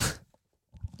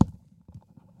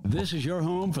This is your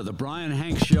home for the Brian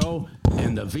Hanks Show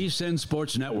and the VSIN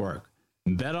Sports Network.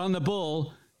 Bet on the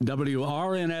Bull,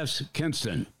 WRNS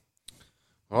Kinston.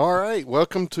 All right,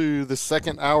 welcome to the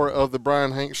second hour of the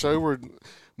Brian Hanks Show. We're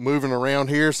moving around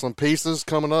here, some pieces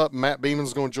coming up. Matt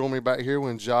Beaman's going to join me back here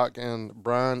when Jock and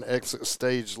Brian exit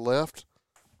stage left.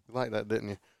 You like that,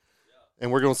 didn't you?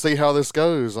 And we're going to see how this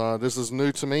goes. This is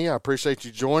new to me. I appreciate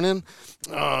you joining.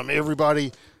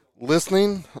 Everybody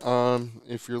listening,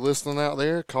 if you're listening out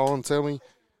there, call and tell me,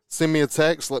 send me a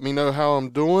text, let me know how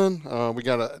I'm doing. We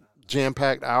got a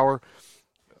jam-packed hour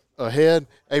ahead.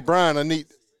 Hey, Brian, I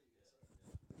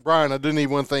do need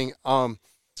one thing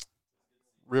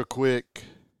real quick.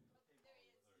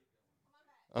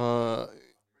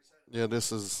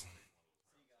 This is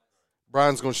 –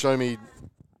 Brian's going to show me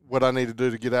what I need to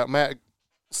do to get out. Matt,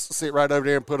 sit right over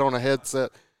there and put on a headset.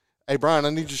 Hey, Brian,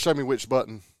 I need you to show me which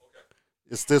button.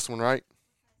 It's this one, right?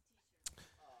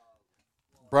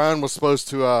 Brian was supposed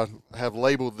to have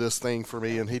labeled this thing for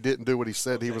me, and he didn't do what he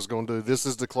said he was going to do. This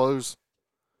is the close.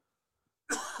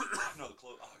 No, the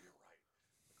close. Oh, you're right.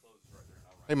 The close is right there.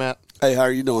 Right. Hey, Matt. Hey, how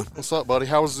are you doing? What's up, buddy?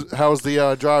 How was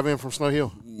the drive in from Snow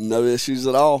Hill? No issues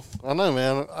at all. I know,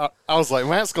 man. I was like,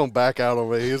 Matt's going to back out on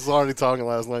me. He was already talking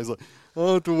last night. He's like,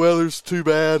 oh, the weather's too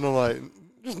bad. And I'm like,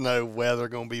 there's no weather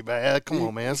going to be bad. Come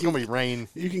on, man. It's going to be rain.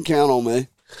 You can count on me.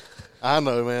 I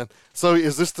know, man. So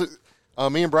is this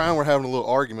me and Brian were having a little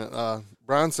argument.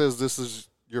 Brian says this is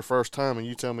your first time, and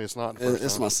you tell me it's not the first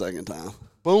It's time. my second time.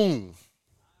 Boom.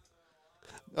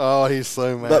 Oh, he's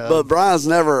so mad. But Brian's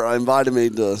never invited me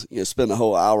to spend a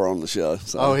whole hour on the show.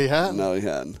 So. Oh, he hadn't? No, he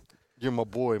hadn't. You're my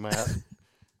boy, Matt.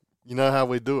 You know how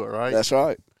we do it, right? That's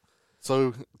right.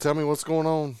 So tell me what's going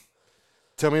on.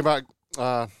 Tell me about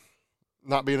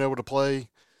not being able to play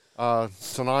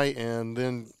tonight, and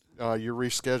then you're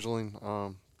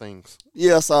rescheduling things.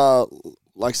 Yes, like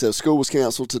I said, school was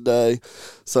canceled today.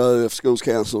 So if school's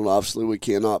canceled, obviously we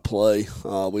cannot play.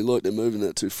 We looked at moving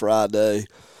it to Friday.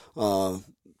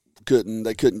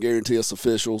 They couldn't guarantee us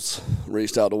officials.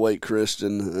 Reached out to Wake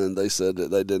Christian, and they said that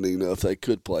they didn't even know if they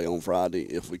could play on Friday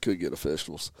if we could get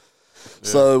officials. Yeah.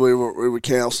 So we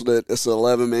canceled it. It's an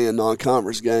 11-man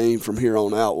non-conference game. From here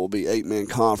on out, will be 8-man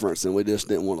conference, and we just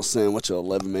didn't want to sandwich an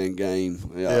 11-man game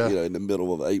in the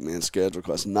middle of an 8-man schedule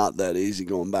because it's not that easy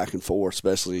going back and forth,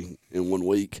 especially in 1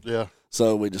 week. Yeah.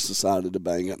 So we just decided to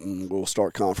bang it, and we'll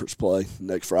start conference play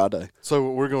next Friday. So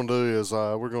what we're going to do is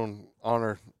we're going to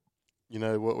honor –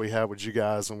 what we have with you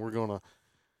guys, and we're going to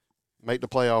make the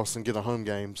playoffs and get a home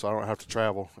game so I don't have to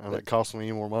travel, and it costs me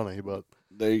any more money. But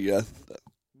there you go.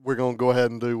 We're going to go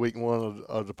ahead and do week 1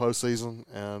 of the postseason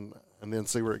and then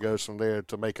see where it goes from there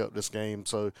to make up this game.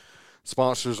 So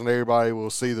sponsors and everybody will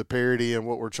see the parity and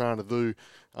what we're trying to do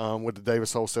with the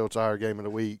Davis Wholesale Tire game of the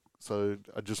week. So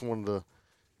I just wanted to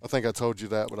 – I think I told you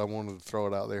that, but I wanted to throw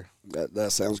it out there.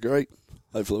 That sounds great.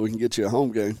 Hopefully we can get you a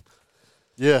home game.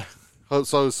 Yeah.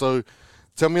 So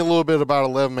tell me a little bit about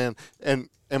 11-man. And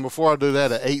before I do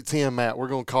that, at 8:10, Matt, we're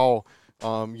going to call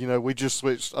we just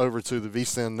switched over to the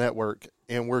VSIN network,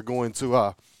 and we're going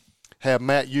to have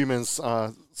Matt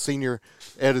Youmans, senior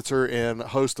editor and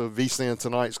host of VSIN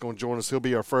Tonight, is going to join us. He'll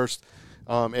be our first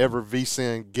ever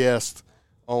VSIN guest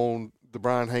on the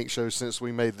Brian Hanks Show since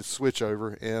we made the switch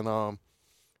over. And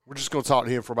we're just going to talk to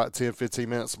him for about 10, 15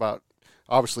 minutes about –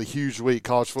 obviously, huge week.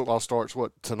 College football starts,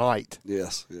 tonight?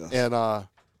 Yes. And,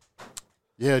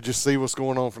 just see what's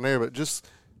going on from there. But just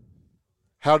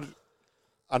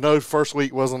I know first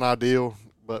week wasn't ideal,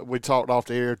 but we talked off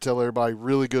the air, tell everybody,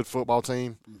 really good football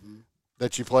team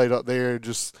that you played up there.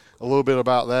 Just a little bit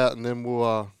about that, and then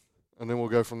we'll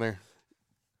go from there.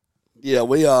 Yeah,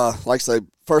 we like I say,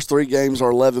 first 3 games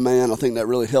are 11-man. I think that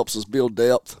really helps us build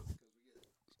depth.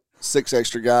 6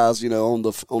 extra guys, on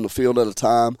the field at a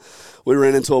time. We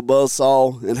ran into a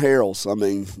buzzsaw in Harrell's. I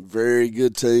mean, very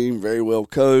good team, very well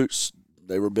coached.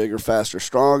 They were bigger, faster,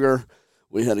 stronger.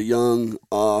 We had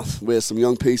we had some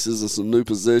young pieces and some new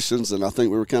positions, and I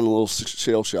think we were kind of a little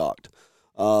shell shocked.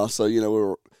 So we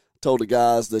were told the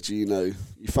guys that you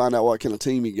find out what kind of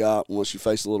team you got once you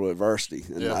face a little adversity.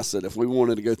 And I said if we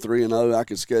wanted to go 3-0, I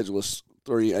could schedule us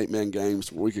 3 8-man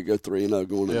games where we could go 3-0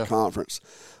 going into the conference.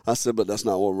 I said, but that's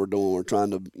not what we're doing. We're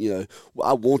trying to,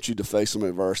 I want you to face some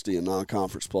adversity in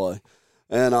non-conference play.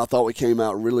 And I thought we came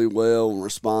out really well and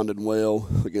responded well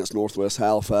against Northwest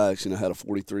Halifax. Had a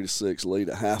 43-6 lead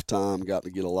at halftime. Got to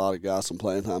get a lot of guys some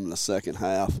playing time in the second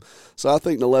half. So I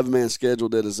think the 11-man schedule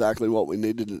did exactly what we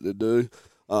needed it to do.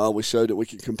 We showed that we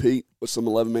could compete with some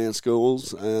 11-man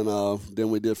schools, and then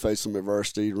we did face some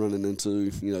adversity running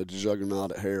into, the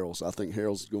juggernaut at Harrell's. I think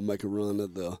Harrell's is going to make a run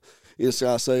at the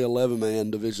NCISA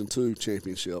 11-man Division II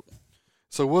championship.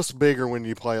 So what's bigger when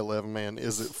you play 11-man?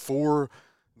 Is it for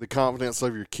the confidence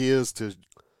of your kids to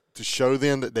show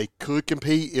them that they could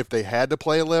compete if they had to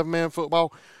play 11-man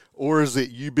football, or is it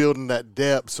you building that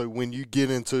depth so when you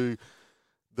get into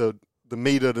the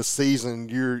meat of the season,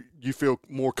 you feel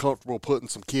more comfortable putting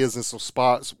some kids in some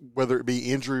spots, whether it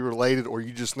be injury related or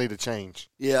you just need a change?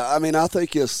 Yeah, I mean, I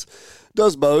think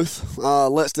does both.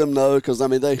 Lets them know because, I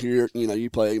mean, they hear, you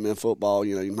play 8-man football,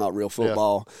 you're not real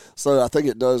football. Yeah. So I think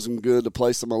it does them good to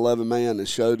play some 11-man and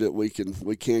show that we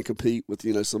can compete with,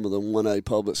 some of the 1A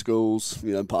public schools,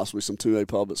 possibly some 2A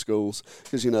public schools.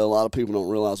 Because, a lot of people don't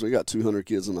realize we got 200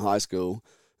 kids in the high school,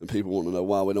 and people want to know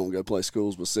why we don't go play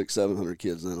schools with 600-700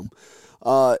 kids in them.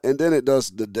 And then it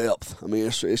does the depth. I mean,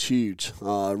 it's huge.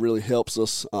 It really helps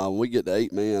us. When we get to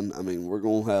 8-man, I mean, we're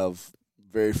going to have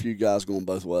very few guys going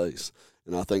both ways.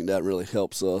 And I think that really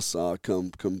helps us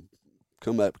come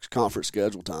at conference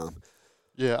schedule time.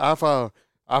 Yeah,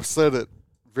 I've said it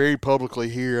very publicly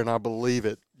here, and I believe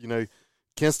it.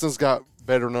 Kinston's got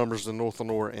better numbers than North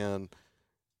Lenore and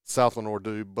South Lenore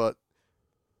do, but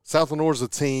South Lenore's a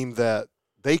team that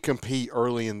they compete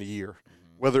early in the year.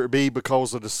 Whether it be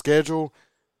because of the schedule,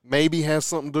 maybe has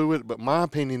something to do with it. But my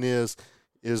opinion is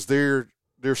their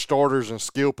starters and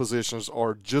skill positions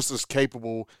are just as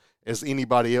capable as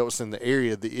anybody else in the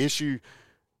area. The issue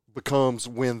becomes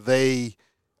when they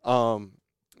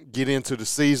get into the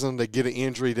season, they get an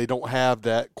injury, they don't have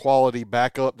that quality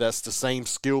backup that's the same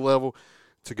skill level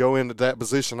to go into that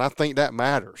position. I think that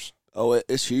matters. Oh,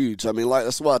 it's huge. I mean,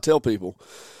 that's why I tell people.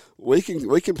 We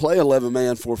can play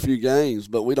 11-man for a few games,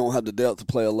 but we don't have the depth to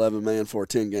play 11-man for a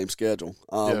 10-game schedule.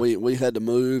 We had to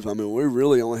move. I mean, we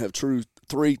really only have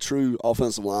three true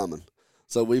offensive linemen.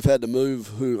 So we've had to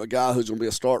move a guy who's going to be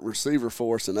a starting receiver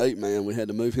for us in 8-man. We had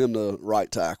to move him to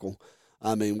right tackle.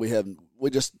 I mean,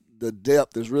 the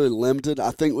depth is really limited.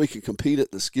 I think we can compete at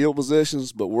the skill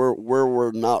positions, but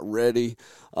we're not ready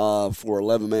for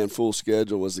 11-man full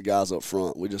schedule as the guys up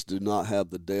front. We just do not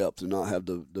have the depth, do not have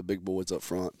the big boys up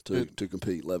front to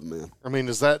compete 11-man. I mean,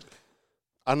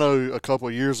 I know a couple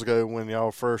of years ago when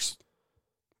y'all first,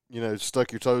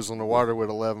 stuck your toes on the water with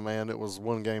 11-man, it was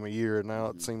one game a year, and now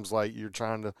it seems like you're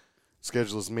trying to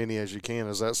schedule as many as you can.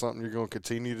 Is that something you're going to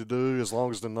continue to do as long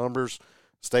as the numbers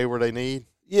stay where they need?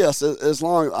 Yes, as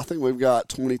long I think we've got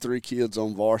 23 kids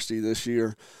on varsity this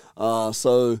year. And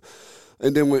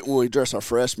then when we dress our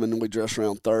freshmen, we dress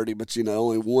around 30. But,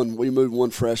 we moved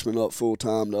one freshman up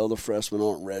full-time. The other freshmen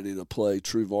aren't ready to play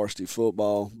true varsity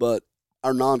football. But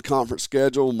our non-conference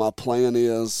schedule, my plan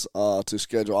is to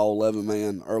schedule all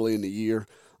 11-man early in the year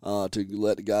to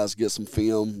let the guys get some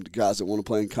film. The guys that want to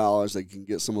play in college, they can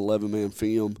get some 11-man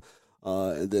film.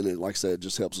 And then, like I said, it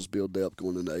just helps us build depth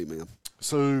going into 8-man.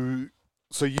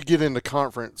 So you get into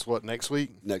conference, next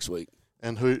week? Next week.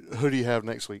 And who do you have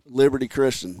next week? Liberty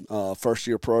Christian,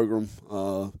 first-year program.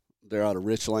 They're out of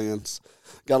Richlands.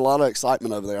 Got a lot of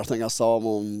excitement over there. I think I saw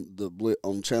them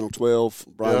on Channel 12.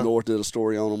 Brian North did a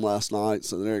story on them last night,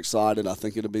 so they're excited. I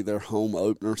think it'll be their home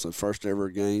opener, so first ever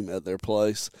game at their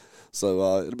place.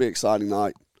 So it'll be an exciting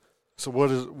night. So what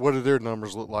do their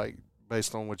numbers look like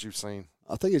based on what you've seen?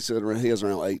 I think he has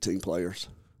around 18 players.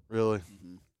 Really?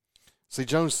 Mm-hmm. See,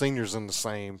 Jones Senior's in the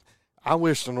same. I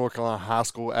wish the North Carolina High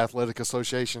School Athletic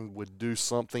Association would do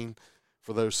something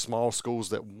for those small schools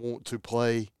that want to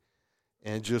play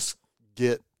and just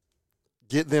get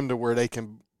them to where they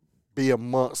can be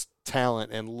amongst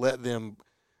talent and let them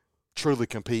truly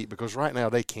compete, because right now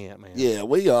they can't, man. Yeah,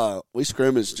 we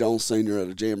scrimmaged Jones Senior at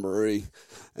a jamboree,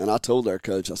 and I told their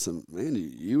coach, I said, man,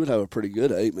 you would have a pretty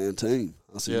good 8-man team.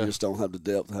 I said, you just don't have the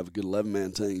depth to have a good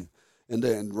 11-man team. And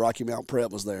then Rocky Mount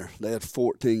Prep was there. They had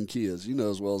 14 kids. You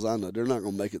know as well as I know, they're not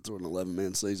going to make it through an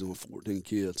 11-man season with 14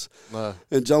 kids. No.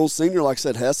 And Jones Senior, like I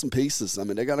said, has some pieces. I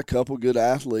mean, they got a couple good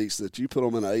athletes that you put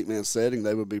them in an 8-man setting,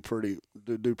 they would be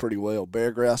do pretty well.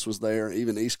 Beargrass was there.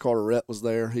 Even East Carteret was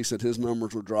there. He said his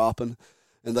numbers were dropping.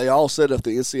 And they all said if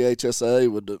the NCHSA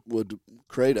would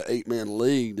create an 8-man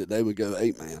league, that they would go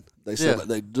 8-man. They said that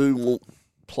they do want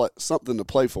something to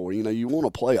play for. You want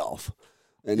a playoff.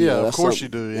 And, of course you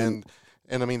do.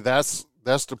 And I mean, that's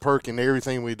the perk in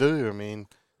everything we do. I mean,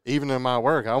 even in my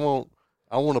work, I want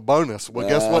a bonus. Well,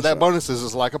 guess what? That bonus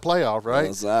is like a playoff, right?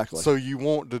 Exactly. So you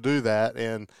want to do that.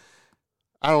 And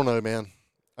I don't know, man.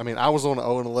 I mean, I was on the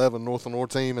 0-11 North Lenore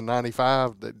team in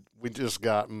 95 that we just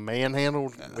got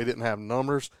manhandled. Yeah. We didn't have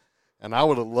numbers. And I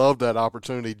would have loved that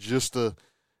opportunity just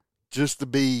to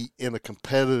be in a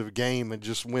competitive game and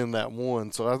just win that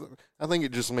one. So I think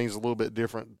it just means a little bit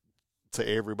different to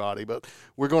everybody. But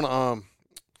we're going to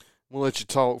we'll let you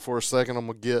talk for a second. I'm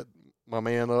going to get my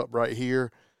man up right here,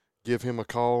 give him a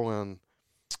call, and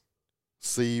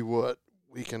see what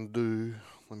we can do,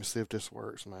 let me see if this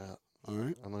works, Matt. All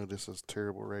right. I know this is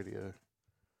terrible radio.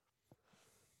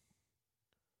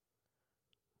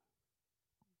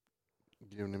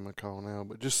 Giving him a call now,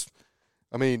 but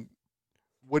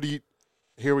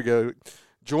here we go.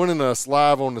 Joining us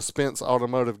live on the Spence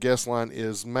Automotive guest line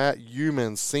is Matt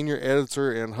Youmans, senior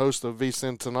editor and host of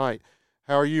VSIN Tonight.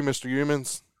 How are you, Mr.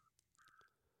 Youmans?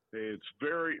 It's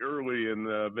very early in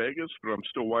Vegas, but I'm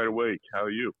still wide awake. How are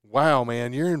you? Wow,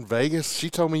 man, you're in Vegas? She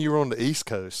told me you were on the East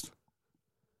Coast.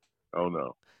 Oh,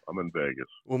 no. I'm in Vegas.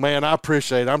 Well, man, I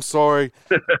appreciate it. I'm sorry.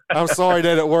 I'm sorry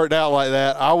that it worked out like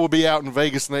that. I will be out in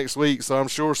Vegas next week, so I'm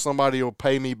sure somebody will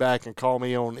pay me back and call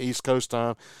me on East Coast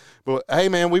time. But, hey,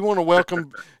 man, we want to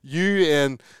welcome you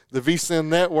and the VSIN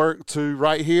Network to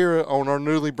right here on our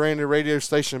newly branded radio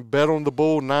station, Bet on the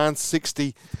Bull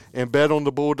 960 and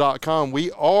betonthebull.com.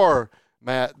 We are,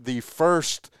 Matt, the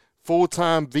first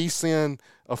full-time VSIN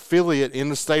affiliate in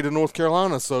the state of North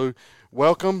Carolina. So,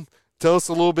 welcome. Tell us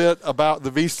a little bit about the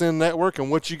VSIN Network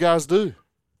and what you guys do.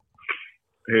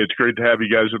 Hey, it's great to have you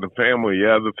guys in the family.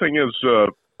 Yeah, the thing is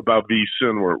about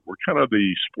VSIN, we're kind of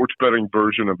the sports betting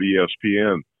version of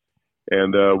ESPN.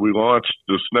 And we launched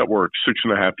this network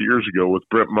 6.5 years ago with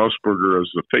Brent Musburger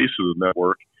as the face of the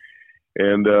network.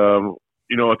 And,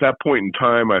 at that point in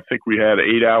time, I think we had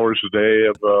 8 hours a day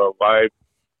of live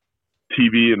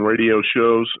TV and radio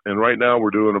shows. And right now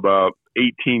we're doing about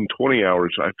 18, 20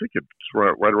 hours. I think it's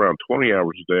right around 20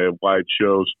 hours a day of live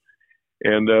shows.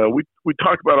 And we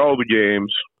talk about all the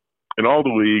games and all the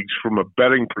leagues from a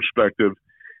betting perspective.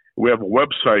 We have a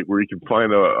website where you can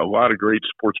find a lot of great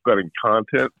sports betting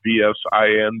content,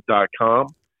 VSIN.com.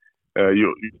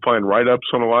 You can find write-ups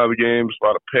on a lot of the games, a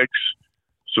lot of picks.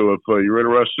 So if you're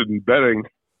interested in betting,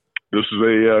 this is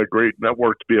a great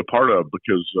network to be a part of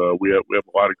because we have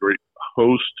a lot of great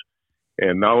hosts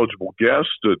and knowledgeable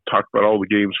guests to talk about all the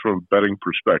games from a betting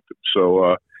perspective.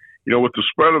 So, with the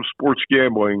spread of sports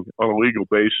gambling on a legal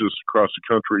basis across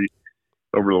the country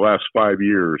over the last 5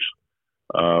 years,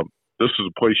 this is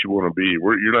a place you want to be.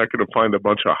 You're not going to find a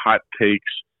bunch of hot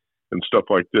takes and stuff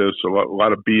like this, a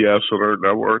lot of BS on our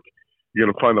network. You're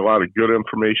going to find a lot of good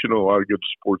information and a lot of good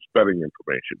sports betting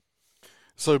information.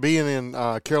 So being in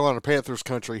Carolina Panthers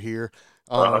country here,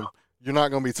 you're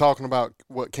not going to be talking about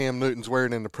what Cam Newton's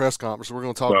wearing in the press conference. We're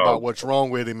going to talk about what's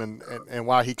wrong with him and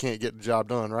why he can't get the job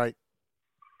done, right?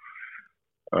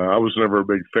 I was never a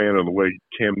big fan of the way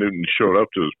Cam Newton showed up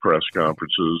to his press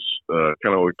conferences.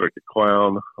 Kind of looked like a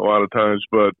clown a lot of times.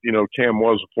 But, Cam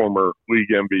was a former league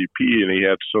MVP, and he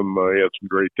had some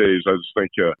great days. I just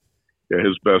think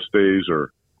his best days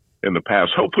are in the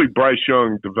past. Hopefully Bryce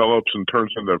Young develops and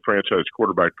turns into a franchise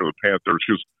quarterback for the Panthers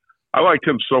because I liked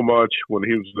him so much when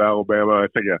he was at Alabama. I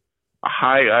think a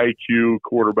high IQ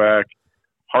quarterback,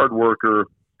 hard worker,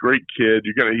 great kid.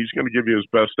 He's going to give you his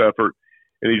best effort.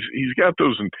 And he's got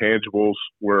those intangibles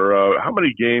where how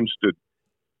many games did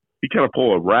he kind of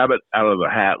pull a rabbit out of the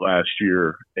hat last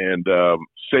year and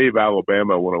save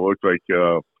Alabama when it looked like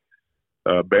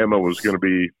Bama was going to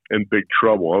be in big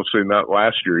trouble? I'll say not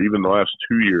last year, even the last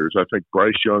 2 years. I think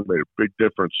Bryce Young made a big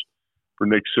difference for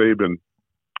Nick Saban.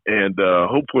 And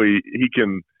hopefully he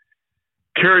can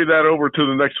carry that over to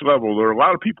the next level. There are a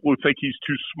lot of people who think he's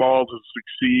too small to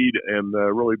succeed and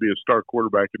really be a star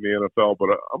quarterback in the NFL, but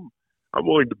I'm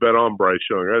willing to bet on Bryce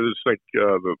Young. I just think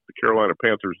the Carolina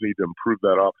Panthers need to improve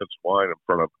that offensive line in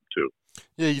front of them, too.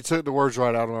 Yeah, you took the words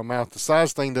right out of my mouth. The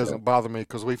size thing doesn't bother me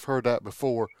because we've heard that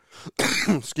before,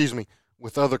 excuse me,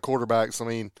 with other quarterbacks. I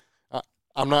mean,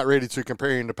 I'm not ready to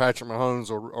compare him to Patrick Mahomes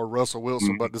or Russell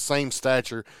Wilson, but the same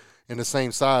stature and the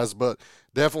same size. But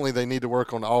definitely they need to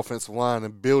work on the offensive line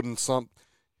and building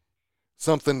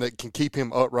something that can keep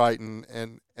him upright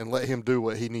and let him do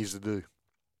what he needs to do.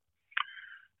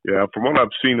 Yeah, from what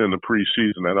I've seen in the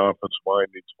preseason, that offensive line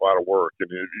needs a lot of work. And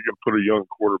if you can put a young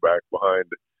quarterback behind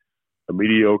a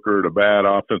mediocre to bad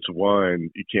offensive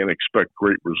line, you can't expect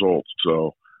great results.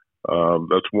 So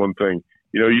that's one thing.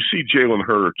 You see Jalen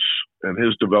Hurts and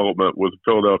his development with the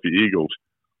Philadelphia Eagles.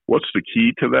 What's the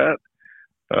key to that?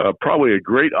 Probably a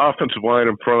great offensive line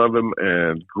in front of him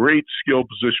and great skill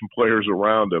position players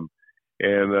around him.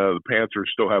 And the Panthers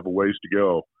still have a ways to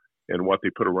go in what they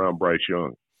put around Bryce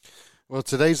Young. Well,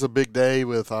 today's a big day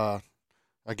with, I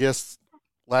guess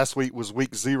last week was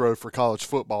week 0 for college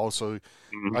football, so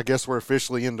I guess we're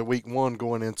officially into week 1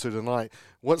 going into tonight.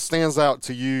 What stands out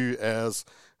to you as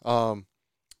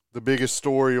the biggest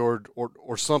story or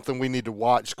something we need to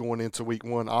watch going into week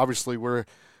 1? Obviously, we're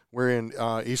in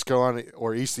East Carolina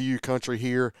or ECU country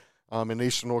here in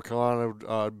Eastern North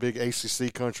Carolina, big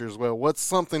ACC country as well. What's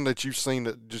something that you've seen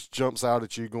that just jumps out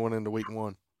at you going into week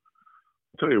 1?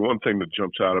 tell you one thing that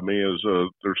jumps out at me is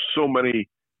there's so many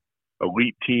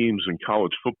elite teams in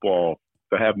college football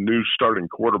that have new starting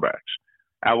quarterbacks.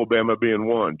 Alabama being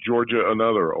one, Georgia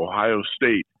another, Ohio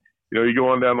State. You go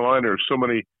on down the line, there's so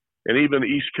many, and even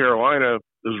East Carolina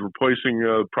is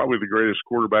replacing probably the greatest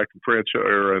quarterback in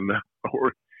franchise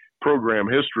or program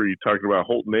history, talking about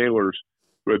Holton Ahlers,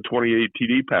 who had 28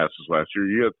 TD passes last year.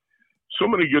 You had so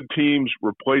many good teams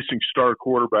replacing star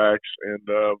quarterbacks, and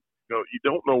you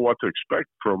don't know what to expect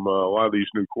from a lot of these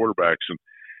new quarterbacks. And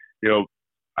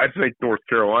I think North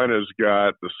Carolina's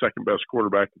got the second best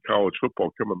quarterback in college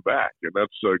football coming back, and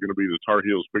that's going to be the Tar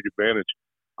Heels' big advantage.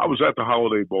 I was at the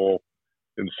Holiday Bowl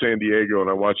in San Diego, and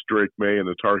I watched Drake May and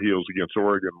the Tar Heels against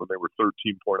Oregon when they were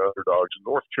 13-point underdogs. And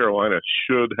North Carolina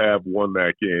should have won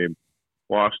that game,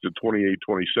 lost at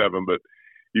 28-27. But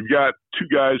you've got two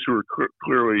guys who are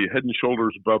clearly head and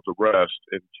shoulders above the rest,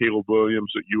 and Caleb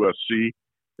Williams at USC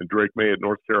and Drake May at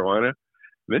North Carolina.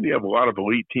 And then you have a lot of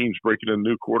elite teams breaking in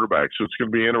new quarterbacks. So it's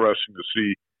going to be interesting to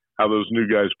see how those new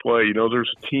guys play.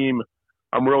 There's a team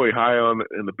I'm really high on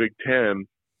in the Big Ten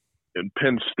in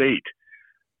Penn State.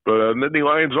 But Nittany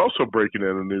Lions also breaking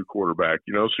in a new quarterback,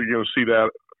 so you're going to see that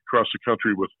across the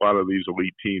country with a lot of these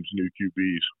elite teams, new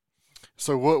QBs.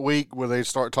 So what week will they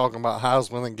start talking about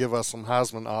Heisman and give us some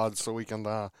Heisman odds so we can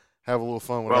have a little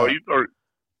fun with that?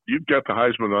 You've got the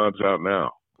Heisman odds out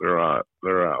now. They're out.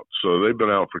 So they've been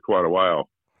out for quite a while.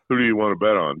 Who do you want to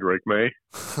bet on, Drake May?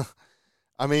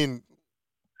 I mean,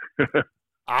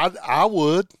 I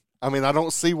would. I mean, I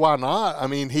don't see why not. I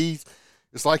mean,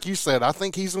 it's like you said. I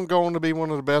think he's going to be one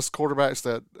of the best quarterbacks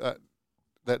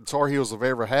that Tar Heels have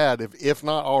ever had, if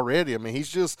not already. I mean,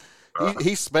 he's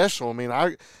special. I mean,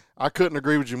 I couldn't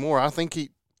agree with you more. I think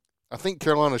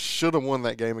Carolina should have won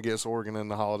that game against Oregon in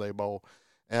the Holiday Bowl,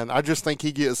 and I just think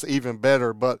he gets even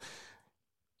better. But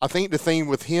I think the thing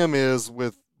with him is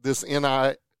with this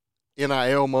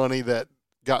NIL money that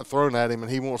got thrown at him,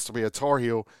 and he wants to be a Tar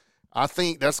Heel. I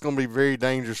think that's going to be very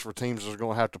dangerous for teams that are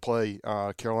going to have to play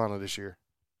Carolina this year.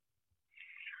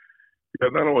 Yeah,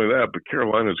 not only that, but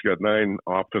Carolina's got 9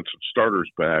 offensive starters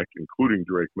back, including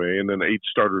Drake May, and then 8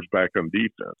 starters back on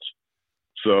defense.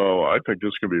 So I think this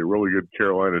is going to be a really good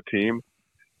Carolina team.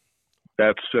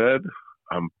 That said,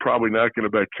 I'm probably not going to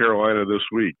bet Carolina this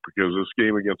week because this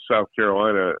game against South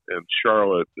Carolina and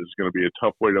Charlotte is going to be a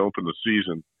tough way to open the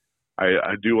season.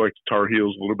 I do like the Tar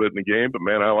Heels a little bit in the game, but,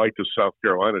 man, I like the South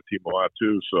Carolina team a lot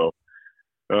too. So,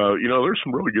 there's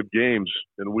some really good games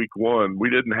in week 1.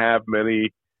 We didn't have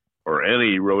many or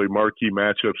any really marquee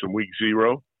matchups in week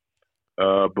 0,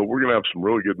 but we're going to have some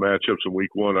really good matchups in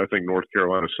week 1. I think North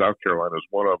Carolina, South Carolina is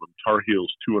one of them. Tar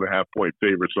Heels 2.5-point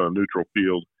favorites on a neutral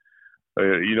field.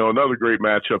 Another great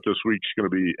matchup this week is going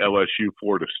to be LSU,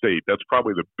 Florida State. That's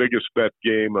probably the biggest bet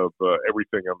game of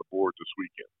everything on the board this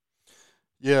weekend.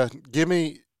 Yeah, give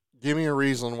me a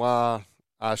reason why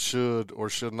I should or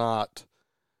should not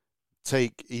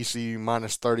take ECU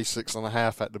minus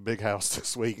 36.5 at the Big House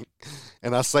this week.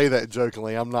 And I say that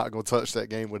jokingly. I'm not going to touch that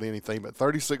game with anything, but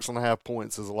 36.5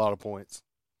 points is a lot of points.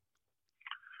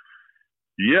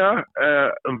 Yeah,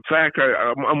 in fact,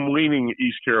 I'm leaning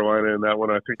East Carolina in that one.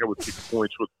 I think I would take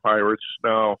points with Pirates.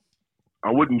 Now,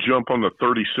 I wouldn't jump on the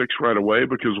 36 right away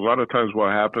because a lot of times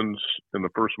what happens in the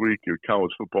first week of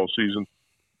college football season,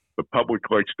 the public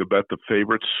likes to bet the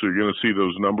favorites, so you're going to see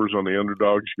those numbers on the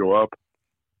underdogs go up.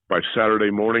 By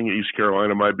Saturday morning, East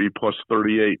Carolina might be plus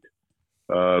 38.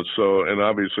 And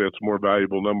obviously that's a more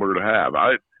valuable number to have.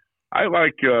 I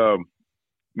like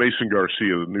Mason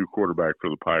Garcia, the new quarterback for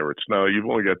the Pirates. Now, you've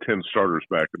only got 10 starters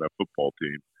back in that football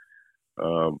team.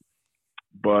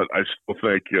 But I still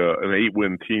think an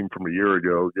 8-win team from a year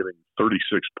ago getting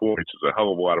 36 points is a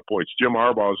hell of a lot of points. Jim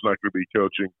Harbaugh is not going to be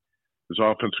coaching. His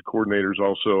offensive coordinator is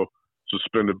also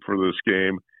suspended for this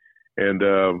game. And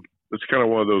it's kind of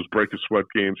one of those break-a-sweat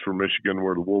games for Michigan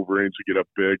where the Wolverines would get up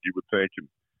big, you would think, and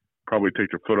probably take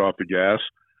their foot off the gas.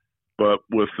 But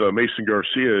with Mason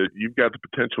Garcia, you've got the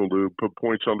potential to put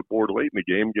points on the board late in the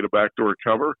game, get a backdoor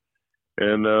cover.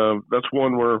 And that's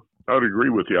one where I would agree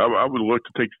with you. I would look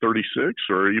to take 36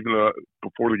 or even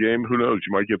before the game. Who knows?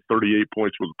 You might get 38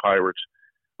 points with the Pirates.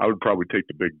 I would probably take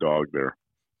the big dog there.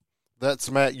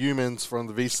 That's Matt Youmans from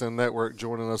the VSIN Network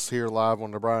joining us here live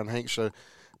on the Brian Hanks Show.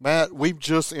 Matt, we've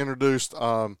just introduced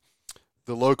the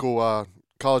local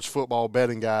college football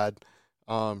betting guide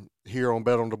here on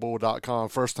betonthebull.com.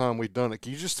 First time we've done it.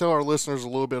 Can you just tell our listeners a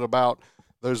little bit about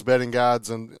those betting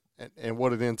guides and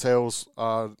what it entails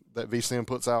that VSIN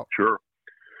puts out? Sure.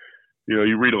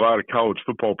 You read a lot of college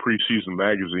football preseason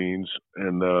magazines,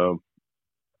 and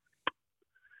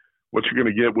what you're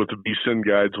going to get with the VSIN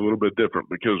guide is a little bit different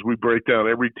because we break down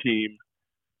every team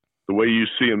the way you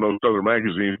see in most other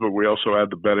magazines, but we also add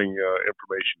the betting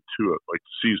information to it, like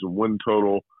the season win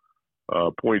total,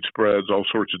 point spreads, all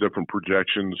sorts of different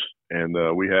projections, and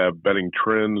we have betting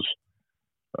trends,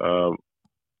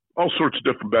 all sorts of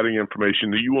different betting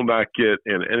information that you will not get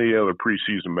in any other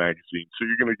preseason magazine. So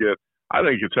you're going to get, I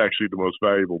think it's actually the most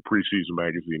valuable preseason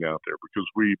magazine out there because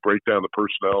we break down the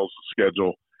personnel, the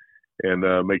schedule, and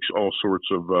makes all sorts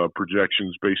of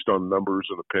projections based on numbers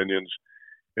and opinions.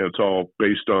 And it's all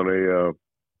based on a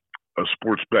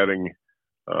sports betting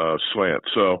slant.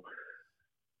 So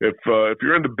if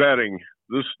you're into betting,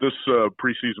 this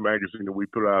preseason magazine that we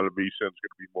put out at VSIN is going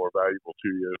to be more valuable to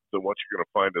you than what you're going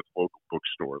to find at the local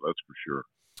bookstore. That's for sure.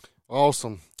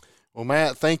 Awesome. Well,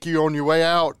 Matt, thank you on your way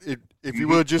out. If you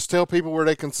would, just tell people where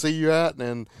they can see you at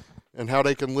and how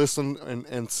they can listen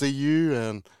and see you,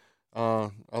 and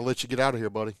I'll let you get out of here,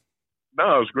 buddy.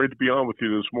 No, it was great to be on with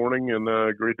you this morning, and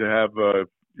great to have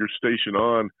your station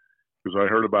on, because I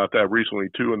heard about that recently,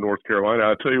 too, in North Carolina.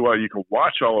 I'll tell you what, you can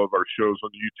watch all of our shows on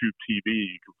YouTube TV.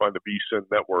 You can find the VSIN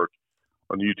network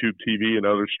on YouTube TV and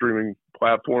other streaming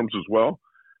platforms as well.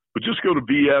 But just go to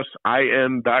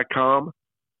VSIN.com.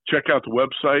 Check out the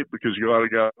website, because you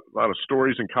got a lot of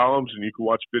stories and columns, and you can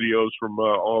watch videos from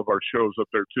all of our shows up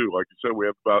there, too. Like I said, we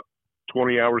have about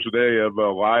 20 hours a day of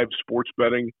live sports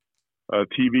betting,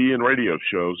 TV and radio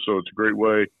shows. So it's a great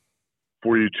way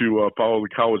for you to follow the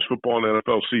college football and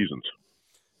NFL seasons.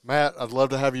 Matt, I'd love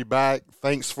to have you back.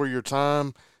 Thanks for your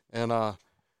time, and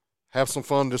have some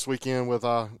fun this weekend with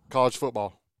college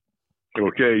football.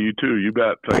 Okay, you too. You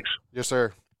bet. Thanks. Yes,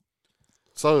 sir.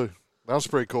 So that was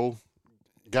pretty cool.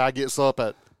 Guy gets up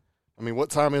at, what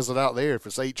time is it out there if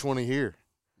it's 8:20 here?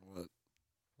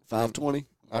 5:20?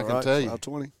 I can tell you.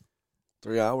 5:20.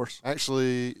 3 hours.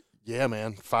 Actually, yeah,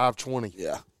 man, 5:20.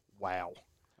 Yeah. Wow.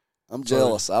 I'm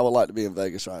jealous. I would like to be in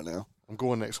Vegas right now. I'm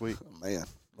going next week. Oh, man,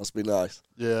 must be nice.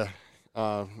 Yeah.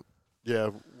 We're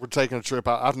taking a trip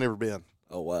out. I've never been.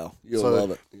 Oh, wow. You'll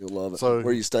love it. You'll love it. So, where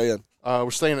are you staying?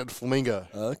 We're staying at the Flamingo.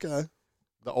 Okay.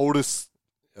 The oldest.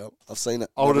 Yep, I've seen it.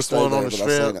 Oldest one on the Strip.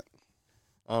 I've seen it.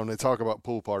 They talk about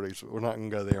pool parties. We're not going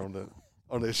to go there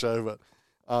on this show, but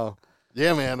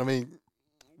yeah, man.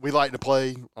 We like to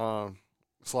play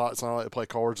slots, and I like to play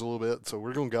cards a little bit. So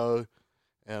we're going to go,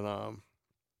 and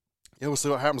we'll see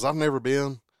what happens. I've never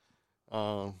been.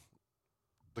 The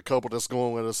couple that's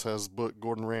going with us has booked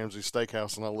Gordon Ramsay's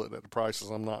Steakhouse, and I looked at the prices.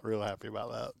 I'm not real happy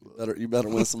about that. You better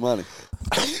win some money.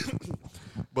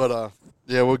 But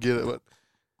we'll get it. But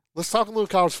let's talk a little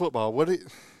college football. What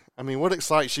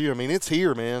excites you? It's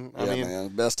here, man. Man,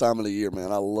 best time of the year,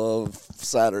 man. I love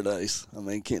Saturdays.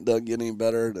 Doesn't get any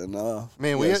better than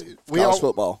college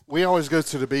football. We always go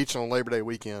to the beach on Labor Day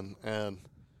weekend, and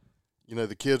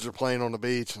the kids are playing on the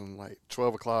beach, and like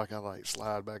 12 o'clock, I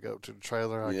slide back up to the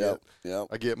trailer.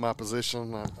 I get my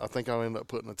position. I think I'll end up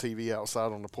putting a TV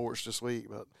outside on the porch this week,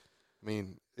 but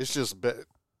it's just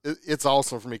it's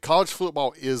awesome for me. College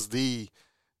football is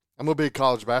I'm a big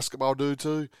college basketball dude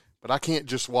too. But I can't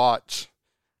just watch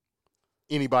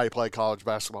anybody play college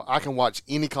basketball. I can watch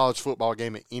any college football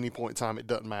game at any point in time. It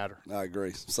doesn't matter. I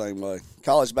agree. Same way.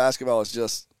 College basketball is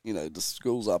just, the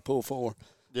schools I pull for.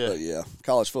 Yeah. But, yeah,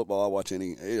 college football, I watch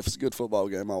any. If it's a good football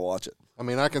game, I'll watch it.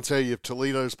 I can tell you if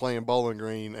Toledo's playing Bowling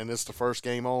Green and it's the first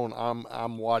game on,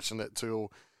 I'm watching it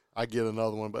till I get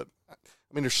another one. But,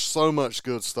 there's so much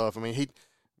good stuff.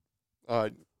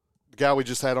 The guy we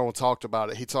just had on talked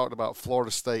about it. He talked about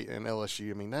Florida State and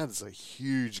LSU. That is a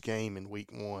huge game in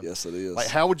week one. Yes, it is.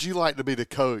 How would you like to be the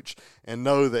coach and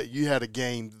know that you had a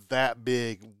game that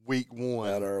big week one?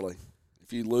 That early.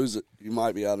 If you lose it, you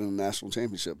might be out in the national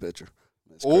championship picture.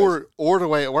 Or the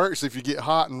way it works, if you get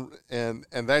hot and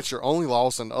that's your only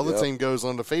loss and the other team goes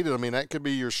undefeated, that could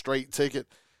be your straight ticket.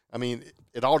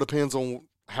 It all depends on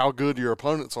how good your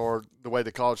opponents are, the way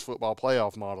the college football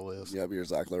playoff model is. Yeah, you're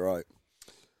exactly right.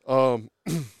 And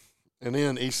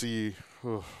then ECU.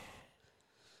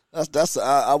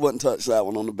 I wouldn't touch that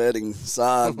one on the betting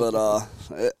side, but I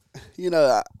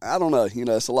don't know.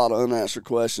 It's a lot of unanswered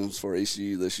questions for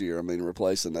ECU this year.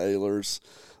 Replacing Ehlers,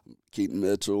 Keaton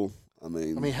Mitchell.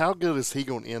 How good is he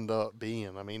going to end up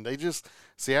being?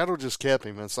 Seattle just kept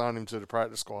him and signed him to the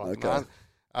practice squad. Okay.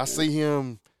 I see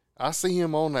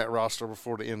him on that roster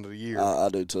before the end of the year. I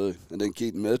do too. And then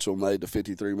Keaton Mitchell made the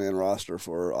 53-man roster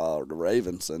for the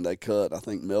Ravens, and they cut, I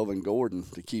think, Melvin Gordon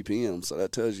to keep him. So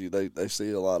that tells you they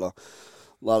see a lot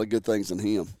of good things in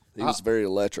him. He was very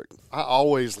electric. I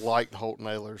always liked Holton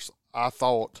Ehlers. I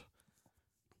thought,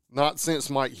 not since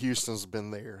Mike Houston's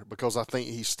been there, because I think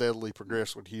he steadily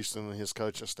progressed with Houston and his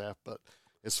coaching staff, but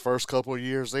his first couple of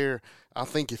years there, I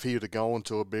think if he would have gone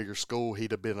to a bigger school,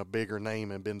 he'd have been a bigger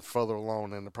name and been further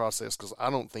along in the process, because I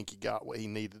don't think he got what he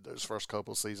needed those first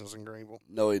couple of seasons in Greenville.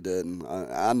 No, he didn't.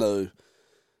 I know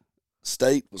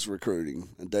State was recruiting,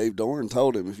 and Dave Doran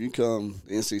told him, if you come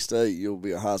to NC State, you'll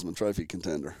be a Heisman Trophy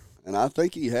contender. And I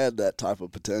think he had that type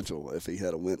of potential if he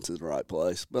had went to the right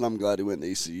place. But I'm glad he went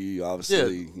to ECU,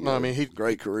 obviously. Yeah, I mean,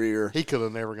 great career. He could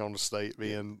have never gone to State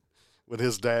with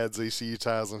his dad's ECU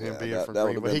ties and him being from that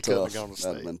Greenville. He couldn't have gone to State. That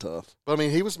would have been tough. But, I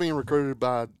mean, he was being recruited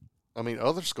by,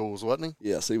 other schools, wasn't he?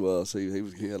 Yes, he was. He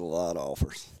had a lot of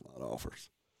offers.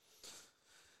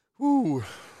 Woo.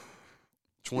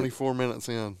 24 minutes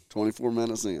in. 24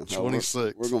 minutes in.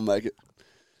 26. We're going to make it.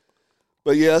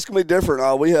 But, yeah, it's going to be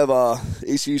different. We have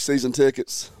ECU season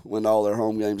tickets, went to all their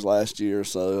home games last year.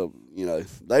 So,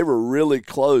 they were really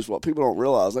close. What people don't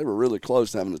realize, they were really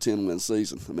close to having a 10-win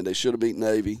season. I mean, they should have beat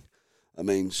Navy.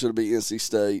 Should have beat NC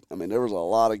State. There was a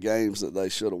lot of games that they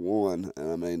should have won.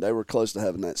 And, they were close to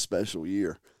having that special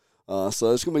year.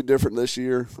 So it's going to be different this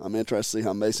year. I'm interested to see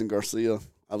how Mason Garcia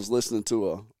 – I was listening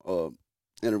to a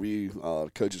interview,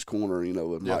 Coach's Corner,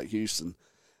 with Mike Houston,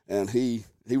 and he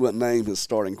wouldn't name his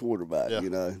starting quarterback,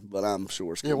 but I'm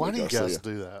sure it's going to be Garcia. Why do you guys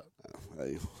do that?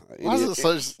 Why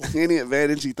is it any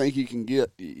advantage you think you can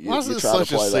get, why is it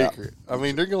such a secret?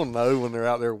 They're going to know when they're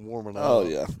out there warming up. Oh,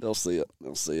 yeah, they'll see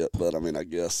it. But, I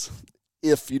guess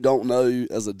if you don't know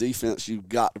as a defense, you've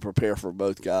got to prepare for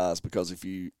both guys, because if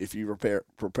you prepare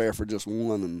for just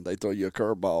one and they throw you a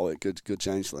curveball, it could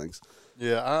change things.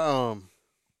 Yeah,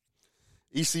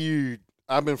 ECU,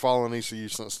 I've been following ECU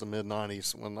since the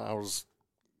mid-'90s when I was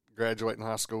graduating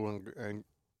high school and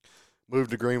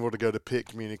moved to Greenville to go to Pitt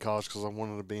Community College because I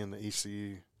wanted to be in the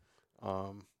ECU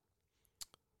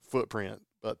footprint.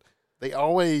 But they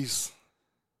always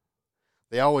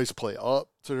play up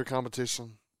to their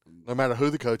competition, no matter who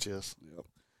the coach is. Yep.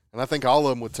 And I think all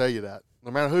of them would tell you that.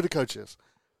 No matter who the coach is,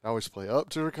 they always play up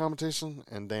to their competition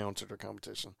and down to their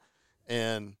competition.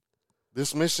 And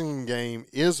this Michigan game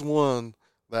is one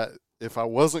that if I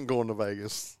wasn't going to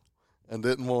Vegas and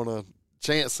didn't want to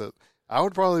chance it, I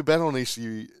would probably bet on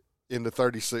ECU in the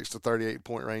 36 to 38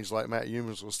 point range like Matt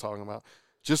Youmans was talking about,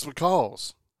 just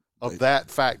because of that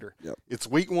factor. Yep. It's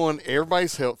week one.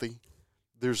 Everybody's healthy.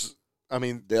 Depth's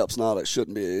it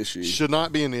shouldn't be an issue. Should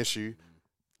not be an issue.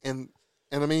 And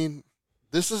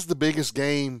this is the biggest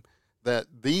game that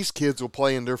these kids will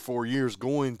play in their 4 years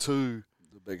going to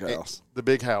the big house. The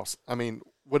big house.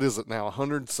 What is it now,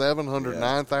 107,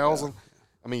 109,000?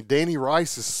 Yeah. Danny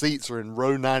Rice's seats are in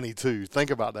row 92. Think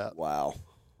about that. Wow.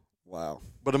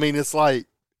 But, it's like,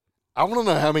 I want to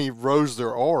know how many rows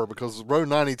there are, because row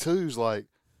 92 is like.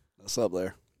 That's up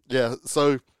there. Yeah,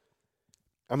 so,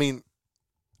 I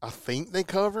think they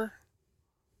cover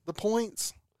the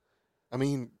points.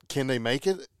 Can they make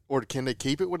it, or can they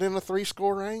keep it within a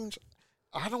 3-score range?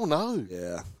 I don't know.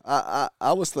 Yeah,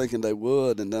 I was thinking they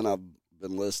would, and then I've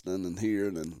been listening and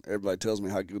hearing, and everybody tells me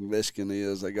how good Michigan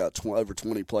is. They got over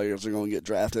 20 players they're going to get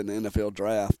drafted in the NFL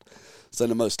draft. So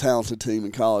the most talented team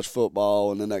in college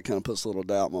football, and then that kind of puts a little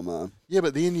doubt in my mind. Yeah,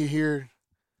 but then you hear,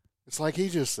 it's like he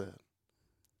just said,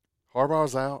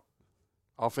 Harbaugh's out,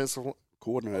 offensive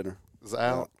coordinator is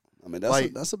out. Yeah.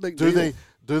 That's a big deal.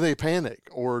 Do they panic,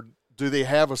 or do they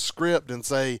have a script and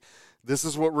say, this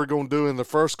is what we're going to do in the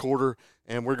first quarter,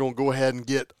 and we're going to go ahead and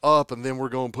get up, and then we're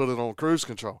going to put it on cruise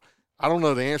control? I don't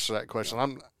know the answer to that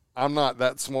question. I'm not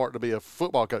that smart to be a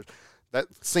football coach. That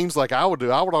seems like I would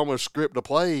do. I would almost script the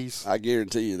plays. I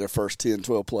guarantee you their first 10,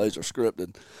 12 plays are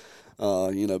scripted,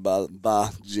 by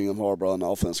Jim Harbaugh, an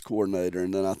offense coordinator.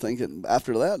 And then I think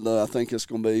after that, though, I think it's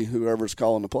going to be whoever's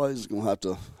calling the plays is going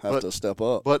to have to step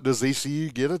up. But does ECU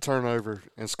get a turnover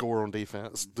and score on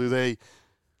defense? Do they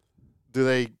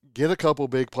get a couple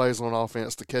big plays on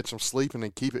offense to catch them sleeping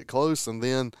and keep it close, and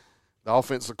then the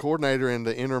offensive coordinator and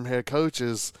the interim head coach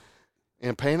is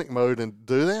in panic mode and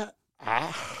do that?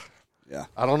 Yeah,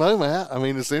 I don't know, Matt.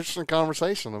 It's an interesting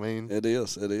conversation. It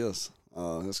is. Those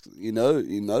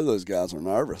guys are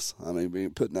nervous. Being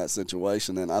put in that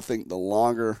situation, and I think the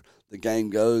longer the game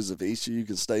goes, if ECU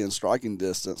can stay in striking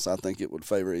distance, I think it would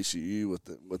favor ECU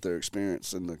with their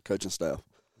experience and the coaching staff.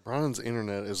 Brian's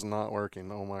internet is not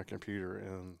working on my computer,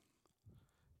 and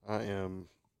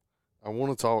I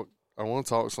want to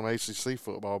talk some ACC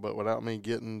football, but without me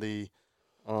getting the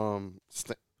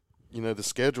the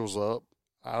schedules up,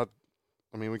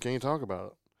 we can't talk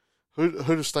about it.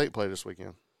 Who does State play this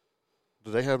weekend?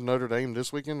 Do they have Notre Dame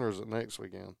this weekend, or is it next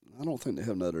weekend? I don't think they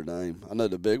have Notre Dame. I know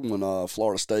the big one,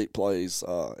 Florida State plays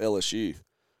LSU.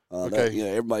 Okay.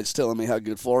 Everybody's telling me how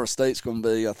good Florida State's going to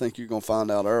be. I think you're going to find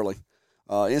out early.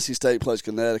 NC State plays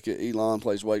Connecticut. Elon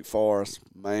plays Wake Forest.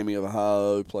 Miami of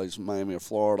Ohio plays Miami of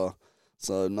Florida.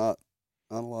 So not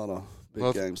a lot of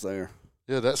big games there.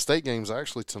 Yeah, that state game's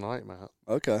actually tonight, Matt.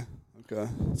 Okay.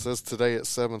 It says today at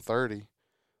 7:30.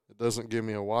 It doesn't give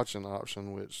me a watching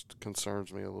option, which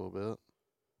concerns me a little bit.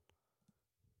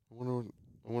 I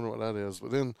wonder what that is.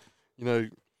 But then,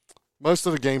 most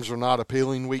of the games are not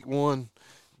appealing week one,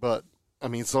 but I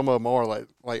mean, some of them are.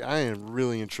 Like I am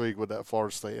really intrigued with that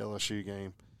Florida State LSU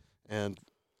game, and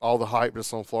all the hype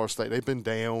that's on Florida State. They've been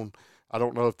down. I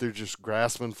don't know if they're just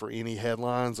grasping for any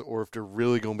headlines or if they're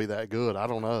really going to be that good. I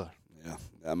don't know. Yeah,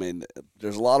 I mean,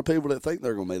 there's a lot of people that think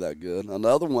they're going to be that good.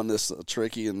 Another one that's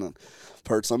tricky, and I've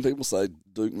heard some people say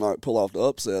Duke might pull off the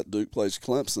upset. Duke plays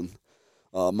Clemson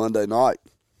Monday night.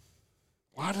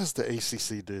 Why does the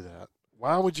ACC do that?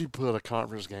 Why would you put a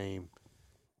conference game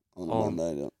on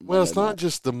Monday? Well, it's not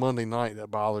just the Monday night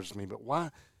that bothers me, but why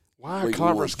a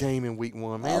conference game in week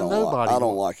one? Man, nobody. I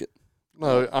don't like it.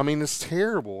 No, I mean, it's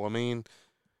terrible. I mean,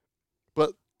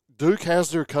 but Duke has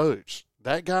their coach.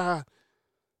 That guy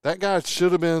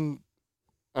should have been,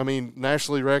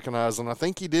 nationally recognized, and I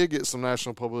think he did get some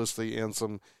national publicity and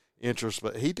some interest,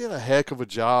 but he did a heck of a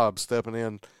job stepping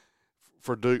in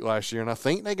for Duke last year, and I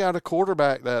think they got a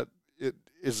quarterback that it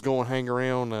is going to hang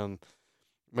around and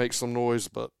make some noise,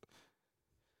 but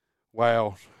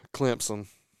wow, Clemson.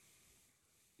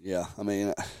 Yeah, I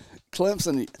mean,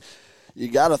 Clemson, you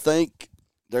got to think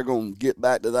they're going to get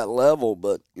back to that level,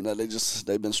 but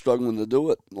they've been struggling to do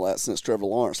it since Trevor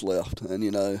Lawrence left,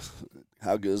 and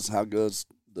how good's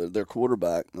their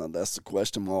quarterback? That's the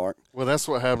question mark. Well, that's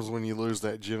what happens when you lose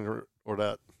that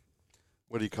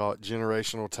what do you call it,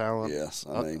 generational talent. Yes,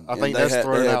 I think that's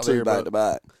thrown out there back to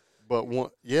back. But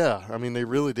they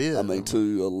really did.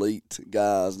 Two elite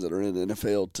guys that are in the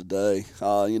NFL today.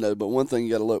 But one thing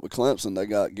you got to look with Clemson, they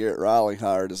got Garrett Riley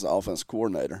hired as the offensive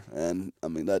coordinator, and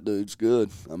that dude's good.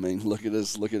 Look at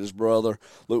his brother.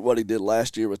 Look what he did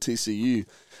last year with TCU,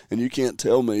 and you can't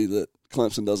tell me that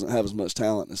Clemson doesn't have as much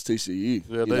talent as TCU.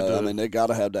 Yeah, they do. They got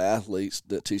to have the athletes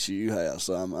that TCU has.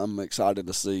 So I'm excited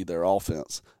to see their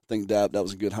offense. I think that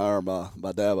was a good hire by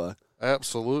Dabo.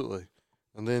 Absolutely,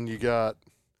 and then you got.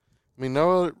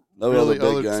 No other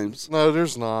big games. No,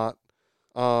 there's not.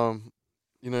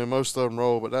 Most of them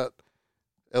roll, but that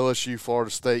LSU Florida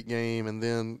State game, and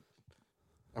then,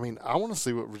 I want to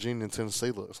see what Virginia and Tennessee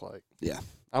looks like. Yeah,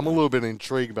 I'm a little bit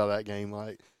intrigued by that game.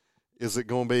 Like, is it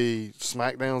going to be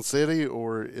Smackdown City,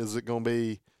 or is it going to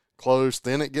be close,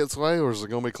 then it gets away, or is it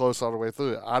going to be close all the way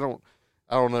through it? I don't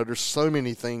know. There's so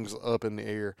many things up in the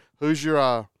air. Who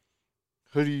do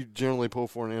you generally pull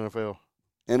for in the NFL?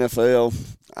 NFL,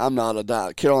 I'm not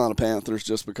a Carolina Panthers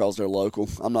just because they're local.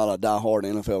 I'm not a diehard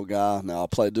NFL guy. Now,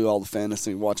 I do all the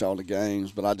fantasy, watch all the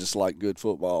games, but I just like good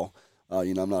football.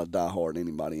 I'm not a diehard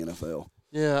anybody NFL.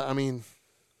 Yeah,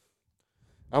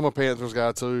 I'm a Panthers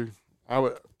guy too. I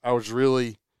was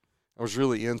really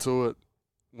into it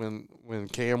when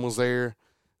Cam was there.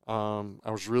 I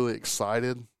was really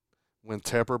excited when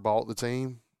Tepper bought the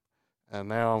team, and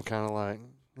now I'm kind of like.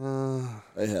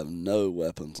 They have no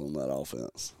weapons on that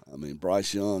offense.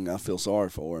 Bryce Young, I feel sorry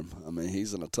for him.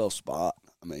 He's in a tough spot.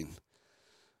 I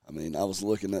was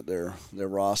looking at their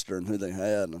roster and who they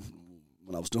had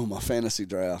when I was doing my fantasy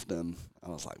draft, and I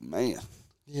was like, man.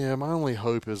 Yeah, my only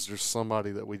hope is there's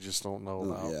somebody that we just don't know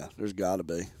about. Yeah, there's got to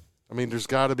be. There's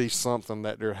got to be something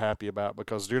that they're happy about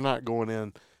because they're not going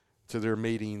in to their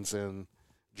meetings and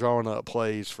drawing up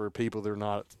plays for people they're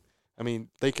not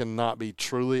 – they cannot be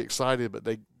truly excited, but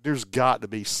there's got to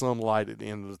be some light at the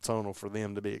end of the tunnel for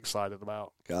them to be excited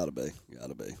about. Got to be.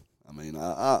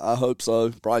 I hope so.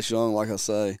 Bryce Young, like I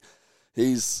say,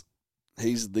 he's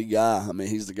the guy.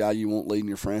 He's the guy you want leading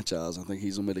your franchise. I think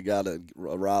he's going to be the guy that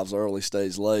arrives early,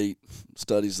 stays late,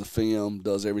 studies the film,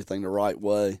 does everything the right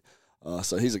way.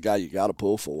 So he's a guy you got to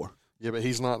pull for. Yeah, but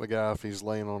he's not the guy if he's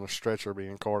laying on a stretcher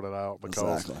being carted out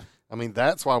because, exactly.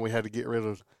 That's why we had to get rid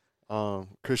of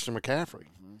Christian McCaffrey.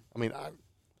 I'm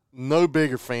no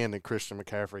bigger fan than Christian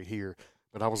McCaffrey here,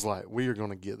 but I was like, we are going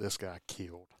to get this guy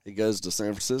killed. He goes to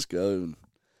San Francisco and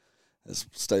has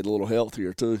stayed a little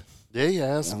healthier too. Yeah, he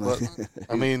has. But,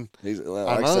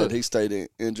 I said, he stayed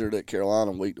injured at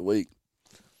Carolina week to week.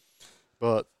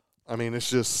 But, it's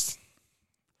just,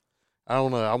 I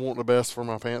don't know. I want the best for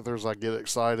my Panthers. I get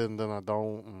excited, and then I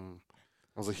don't. And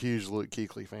I was a huge Luke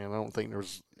Kuechly fan. I don't think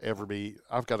there's ever be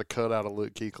 – I've got a cutout of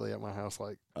Luke Kuechly at my house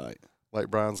like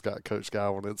Brian's got Coach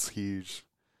Godwin. It's huge.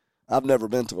 I've never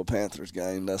been to a Panthers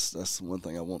game. That's one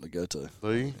thing I want to go to.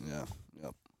 Do you? Yeah.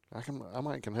 Yep. I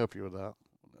might can help you with that.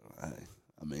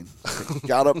 Hey,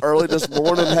 got up early this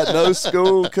morning, had no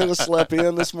school, could have slept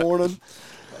in this morning.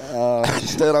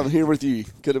 Instead, I'm here with you.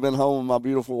 Could have been home with my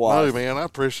beautiful wife. No, man, I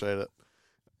appreciate it.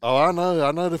 Oh, I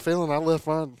know the feeling. I left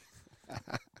mine.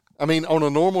 I mean, on a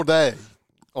normal day,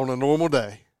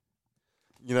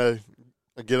 you know,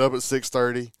 I get up at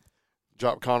 6:30,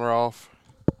 drop Connor off,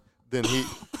 then I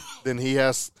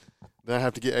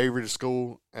have to get Avery to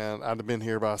school, and I'd have been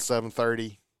here by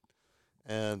 7:30,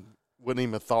 and wouldn't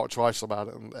even have thought twice about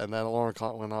it. And that alarm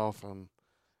clock went off, and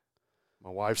my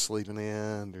wife's sleeping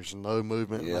in. There's no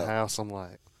movement in the house. I'm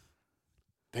like,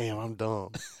 damn, I'm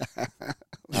dumb.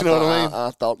 You know what I mean? I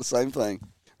thought the same thing.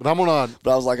 But I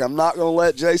was like, I'm not going to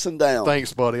let Jason down.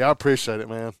 Thanks, buddy. I appreciate it,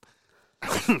 man.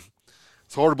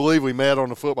 It's hard to believe we met on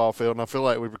the football field, and I feel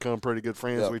like we've become pretty good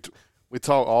friends. Yep. We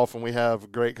talk often. We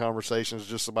have great conversations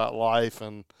just about life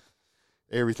and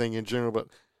everything in general. But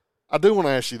I do want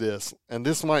to ask you this, and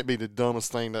this might be the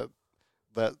dumbest thing that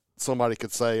somebody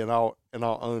could say, and I'll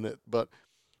own it. But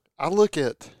I look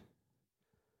at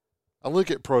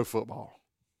pro football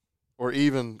or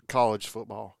even college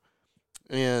football,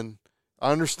 and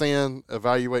I understand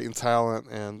evaluating talent,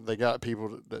 and they got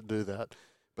people that do that.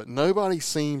 But nobody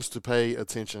seems to pay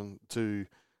attention to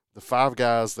the 5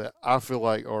 guys that I feel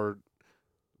like are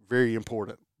very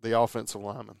important, the offensive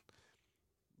linemen.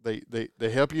 They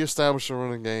help you establish a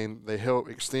running game. They help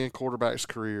extend quarterbacks'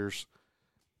 careers.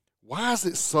 Why is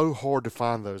it so hard to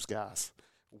find those guys?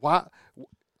 Why?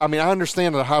 I mean, I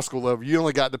understand at a high school level, you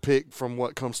only got to pick from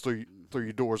what comes through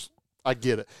your doors. I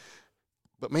get it.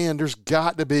 But, man, there's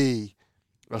got to be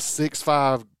a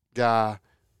 6'5" guy,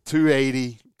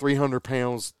 280, 300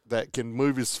 pounds that can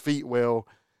move his feet well,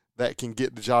 that can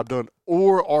get the job done.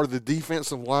 Or are the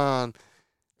defensive line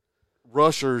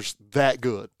rushers that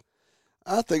good?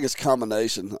 I think it's a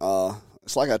combination.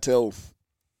 It's like I tell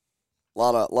a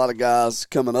lot of guys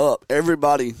coming up,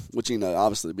 everybody, which,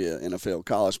 obviously to be an NFL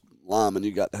college lineman,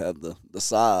 you got to have the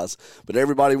size, but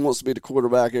everybody wants to be the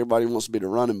quarterback, everybody wants to be the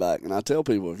running back. And I tell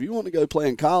people, if you want to go play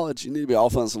in college, you need to be an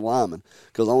offensive lineman,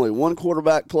 because only one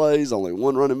quarterback plays, only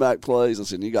one running back plays,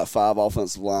 and you got 5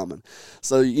 offensive linemen.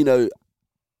 So,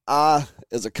 I,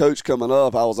 as a coach coming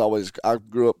up, I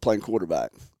grew up playing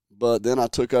quarterback. But then I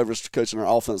took over coaching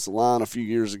our offensive line a few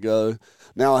years ago.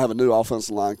 Now I have a new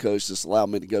offensive line coach that's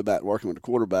allowed me to go back working with the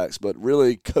quarterbacks. But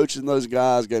really coaching those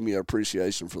guys gave me an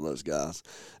appreciation for those guys.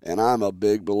 And I'm a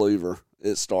big believer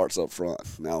it starts up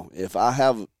front. Now, if I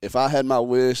had my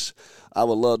wish, I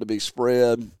would love to be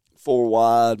spread 4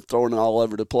 wide, throwing it all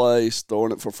over the place,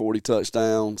 throwing it for 40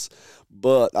 touchdowns.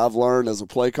 But I've learned as a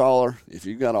play caller, if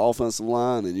you've got an offensive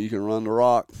line and you can run the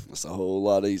rock, it's a whole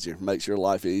lot easier. Makes your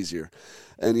life easier.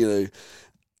 And,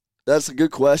 that's a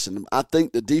good question. I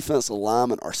think the defensive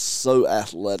linemen are so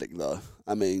athletic, though.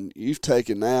 I mean, you've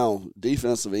taken now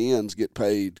defensive ends get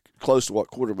paid close to what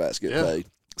quarterbacks get paid.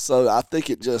 So I think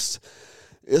it's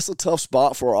a tough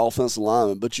spot for an offensive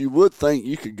lineman. But you would think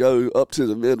you could go up to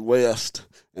the Midwest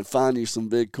and find you some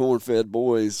big corn-fed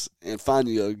boys and find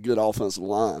you a good offensive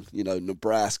line.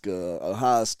 Nebraska,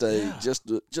 Ohio State,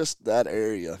 just that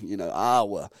area,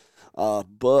 Iowa.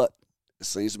 But it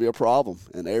seems to be a problem,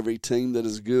 and every team that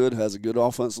is good has a good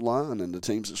offensive line, and the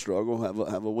teams that struggle have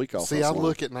a weak offensive line.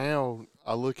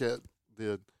 I look at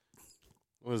the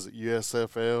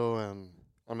USFL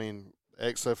and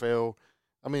XFL.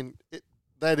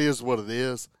 That is what it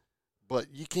is, but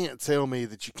you can't tell me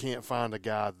that you can't find a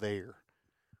guy there,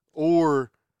 or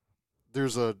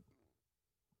there's a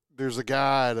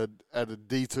guy at a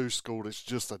D2 school that's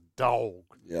just a dog.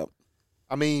 Yep.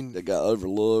 They got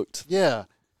overlooked. Yeah.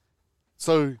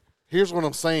 So here's what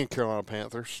I'm saying, Carolina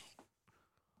Panthers.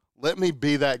 Let me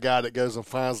be that guy that goes and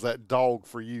finds that dog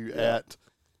for you at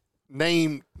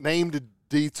name the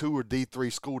D2 or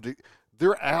D3 school.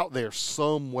 They're out there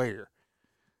somewhere.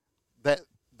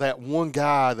 That one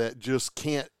guy that just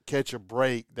can't catch a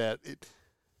break.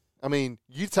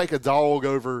 You take a dog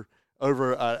over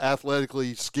an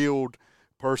athletically skilled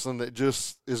person that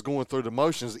just is going through the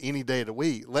motions any day of the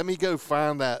week. Let me go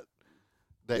find that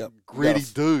gritty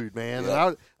dude, man. Yep.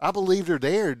 And I believe they're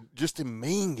there just in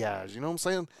mean guys. You know what I'm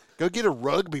saying? Go get a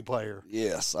rugby player.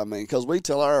 Yes. Because we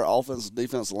tell our offensive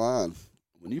defensive line,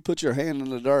 when you put your hand in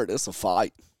the dirt, it's a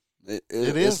fight. It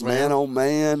is, man on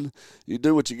man. You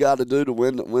do what you got to do to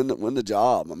win the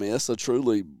job. It's a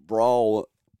truly brawl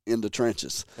in the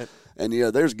trenches. And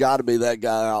there's got to be that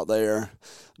guy out there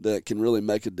that can really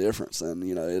make a difference. And,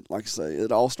 like I say,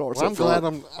 it all starts up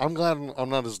front. I'm glad I'm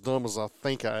not as dumb as I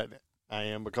think I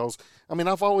am, because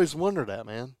I've always wondered that,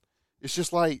 man. It's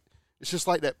just like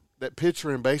that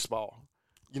pitcher in baseball.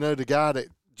 The guy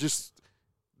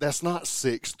that's not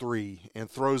 6'3" and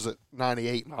throws at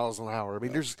 98 miles an hour.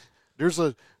 There's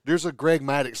there's a Greg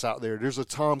Maddox out there. There's a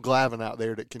Tom Glavine out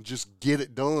there that can just get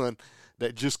it done,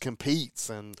 that just competes.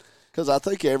 And because I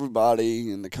think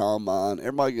everybody in the combine,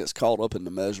 everybody gets caught up in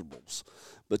the measurables.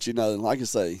 But, like I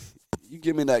say, you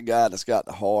give me that guy that's got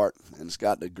the heart and it's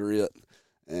got the grit.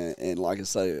 And like I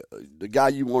say, the guy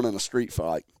you want in a street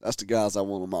fight, that's the guys I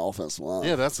want on my offensive line.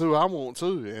 Yeah, that's who I want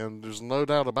too. And there's no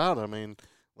doubt about it. I mean,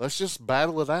 let's just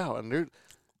battle it out. And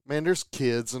there's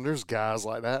kids and there's guys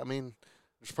like that. I mean,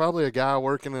 there's probably a guy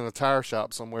working in a tire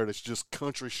shop somewhere that's just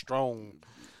country strong.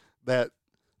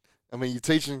 You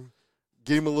teach him,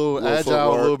 get him a little agile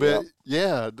footwork, a little bit.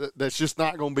 yep. Yeah, that's just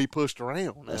not going to be pushed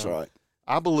around. That's Now, right.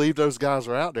 I believe those guys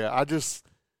are out there.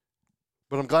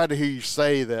 But I'm glad to hear you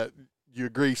say that you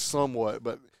agree somewhat.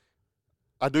 But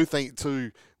I do think,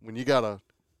 too, when you got a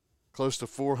close to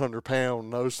 400-pound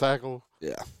nose tackle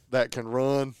that can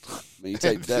run. I mean, you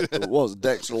take what was it,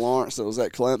 Dexter Lawrence that was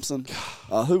at Clemson?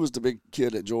 Who was the big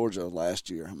kid at Georgia last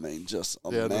year? I mean, just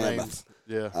a mammoth.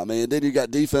 Yeah. I mean, then you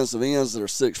got defensive ends that are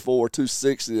 6'4",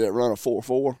 260 that run a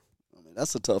 4.4. I mean,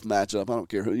 that's a tough matchup. I don't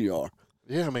care who you are.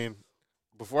 Yeah, I mean,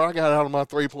 before I got out of my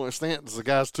three-point stance, the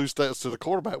guy's 2 steps to the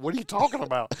quarterback. What are you talking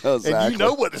about? Exactly. And you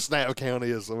know what the snap count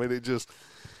is. I mean, it just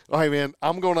 – all right, man,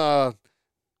 I'm gonna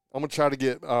try to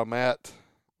get Matt.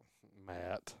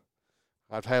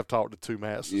 I have talked to 2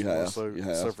 Matts. You have.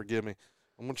 So forgive me.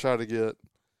 I'm going to try to get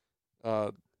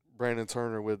Brandon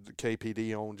Turner with the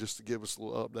KPD on just to give us a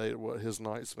little update of what his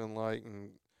night's been like and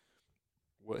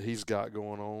what he's got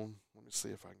going on. Let me see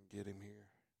if I can get him here.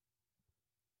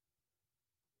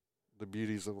 The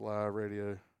beauties of live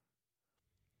radio.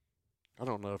 I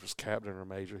don't know if it's captain or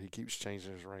major. He keeps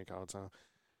changing his rank all the time.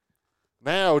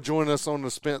 Now, joining us on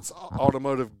the Spence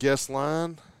Automotive guest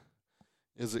line,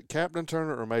 is it Captain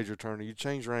Turner or Major Turner? You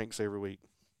change ranks every week.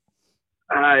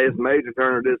 It's Major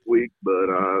Turner this week, but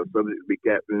subject to be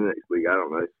captain next week. I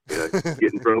don't know.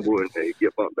 Get in trouble and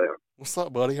get bumped down. What's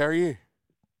up, buddy? How are you?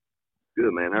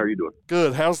 Good, man. How are you doing?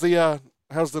 Good. How's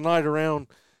the night around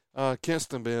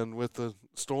Kinston been with the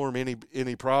storm?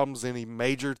 Any problems? Any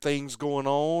major things going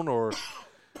on, or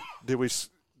did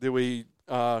we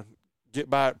get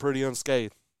by it pretty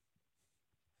unscathed?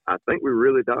 I think we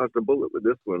really dodged a bullet with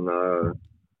this one.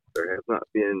 There has not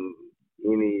been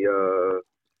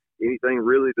anything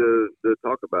really to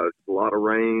talk about. It's a lot of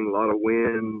rain, a lot of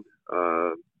wind.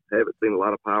 Haven't seen a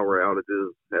lot of power outages.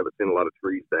 Haven't seen a lot of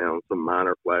trees down. Some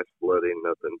minor flash flooding.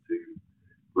 Nothing to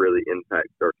really impact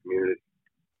our community.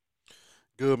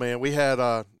 Good, man. We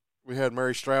had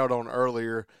Murray Stroud on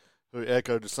earlier, who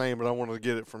echoed the same, but I wanted to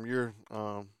get it from your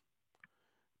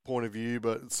point of view.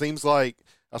 But it seems like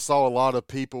I saw a lot of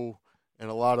people and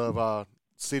a lot of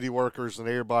city workers and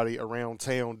everybody around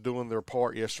town doing their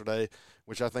part yesterday,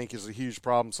 which I think is a huge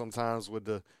problem sometimes with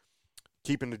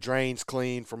keeping the drains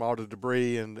clean from all the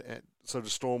debris, and so the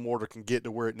stormwater can get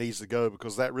to where it needs to go,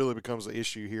 because that really becomes an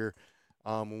issue here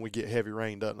when we get heavy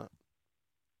rain, doesn't it?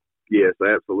 Yes,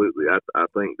 absolutely. I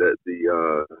think that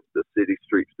the city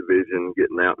streets division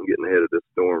getting out and getting ahead of this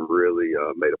storm really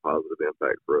made a positive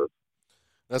impact for us.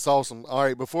 That's awesome. All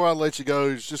right, before I let you go,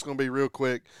 it's just going to be real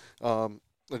quick.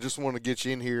 I just want to get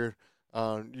you in here.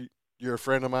 You're a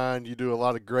friend of mine. You do a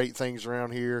lot of great things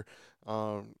around here.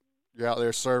 You're out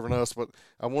there serving us, but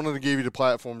I wanted to give you the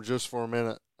platform just for a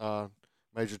minute,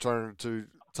 Major Turner, to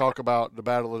talk about the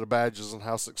Battle of the Badges and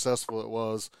how successful it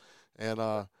was, and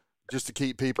just to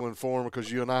keep people informed, because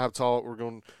you and I have talked. You're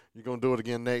going to do it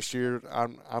again next year.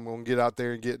 I'm going to get out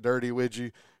there and get dirty with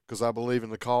you, because I believe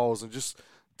in the cause, and just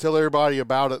tell everybody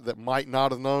about it that might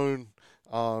not have known,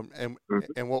 and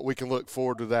what we can look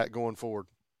forward to that going forward.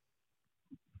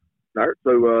 All right,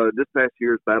 so this past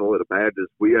year's Battle of the Badges,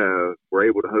 we were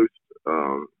able to host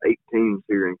 8 teams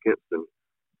here in Kinston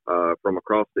from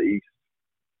across the East.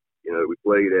 You know, we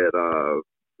played at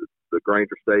the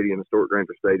Granger Stadium, historic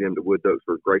Granger Stadium. The Wood Ducks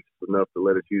were gracious enough to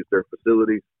let us use their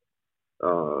facilities.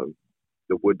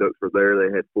 The Wood Ducks were there.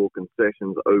 They had full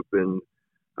concessions open.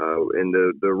 And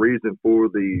the reason for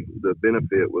the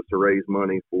benefit was to raise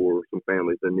money for some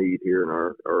families in need here in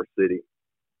our city.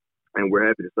 And we're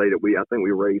happy to say that I think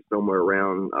we raised somewhere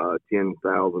around $10,000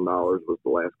 was the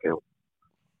last count.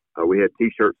 We had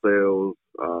T-shirt sales.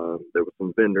 There were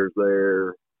some vendors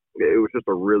there. It was just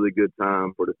a really good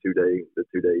time for the two-day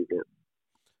event.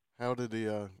 How did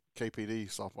the KPD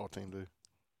softball team do?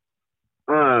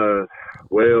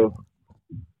 Well,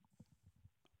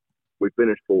 we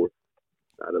finished 4th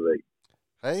out of 8.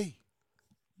 Hey,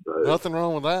 so, nothing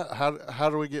wrong with that. How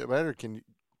do we get better?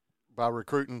 By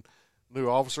recruiting new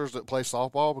officers that play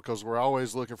softball, because we're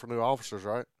always looking for new officers,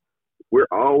 right? We're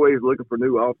always looking for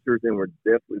new officers, and we're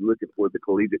definitely looking for the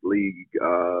collegiate league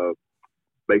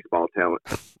baseball talent,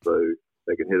 so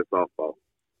they can hit a softball.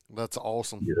 That's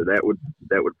awesome. You know,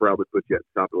 that would probably put you at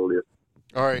the top of the list.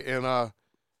 All right, and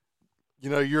you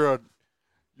know, you're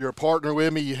a partner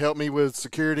with me. You help me with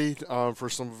security for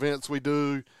some events we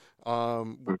do.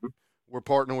 We're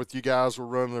partnering with you guys. We're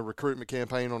running a recruitment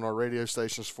campaign on our radio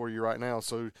stations for you right now.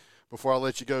 So before I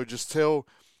let you go, just tell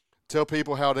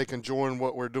people how they can join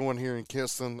what we're doing here in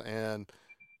Kinston, and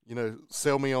you know,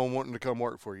 sell me on wanting to come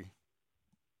work for you.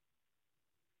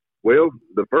 Well,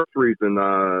 the first way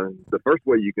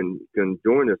you can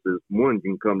join us is, one,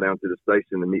 you can come down to the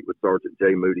station and meet with Sergeant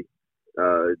Jay Moody.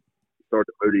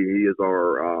 Sergeant Moody, he is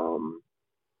our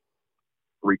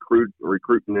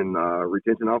recruiting and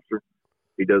retention officer.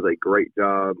 He does a great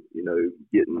job, you know,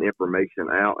 getting information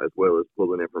out as well as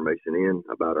pulling information in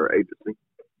about our agency.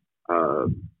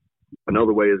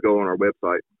 Another way is go on our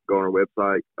website.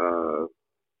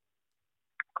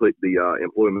 Click the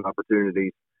employment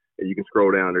opportunities, and you can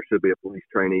scroll down. There should be a police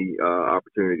trainee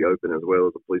opportunity open, as well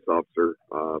as a police officer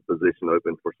position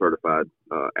open for certified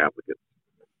applicants.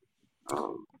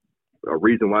 A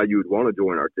reason why you would want to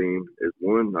join our team is,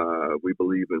 one, we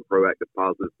believe in proactive,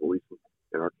 positive policing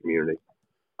in our community.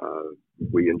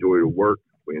 We enjoy to work,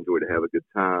 we enjoy to have a good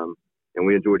time, and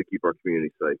we enjoy to keep our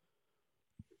community safe.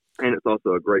 And it's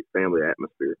also a great family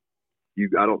atmosphere.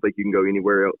 I don't think you can go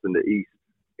anywhere else in the East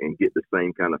and get the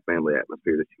same kind of family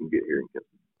atmosphere that you can get here in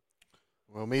Kinston.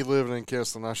 Well, me living in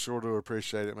Kinston, I sure do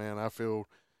appreciate it, man. I feel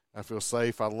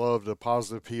safe. I love the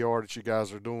positive PR that you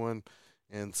guys are doing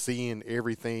and seeing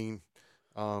everything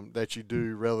that you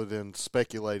do rather than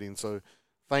speculating. So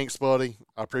thanks, buddy.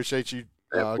 I appreciate you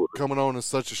coming on in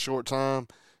such a short time,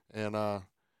 and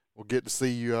we'll get to see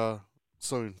you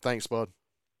soon. Thanks, bud.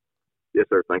 Yes,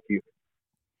 sir. Thank you.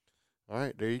 All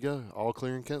right, there you go. All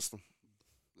clear in Kinston.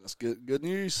 That's good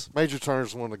news. Major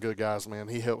Turner's one of the good guys, man.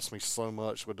 He helps me so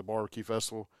much with the barbecue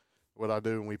festival. What I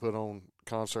do when we put on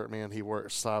concert, man, he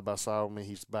works side by side with me.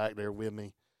 He's back there with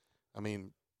me. I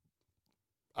mean,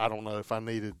 I don't know if I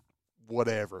needed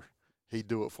whatever, he'd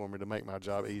do it for me to make my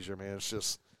job easier, man.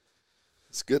 It's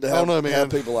good to have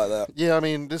people like that. Yeah, I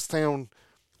mean, this town,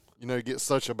 you know, gets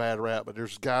such a bad rap, but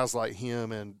there's guys like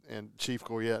him and Chief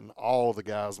Goyette and all the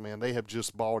guys, man. They have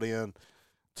just bought in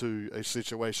to a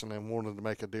situation and wanted to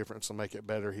make a difference and make it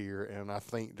better here, and I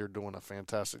think they're doing a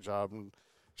fantastic job. And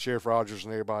Sheriff Rogers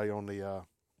and everybody on the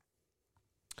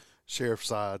sheriff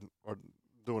side are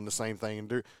doing the same thing,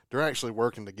 and they're actually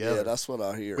working together. Yeah, that's what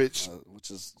I hear, which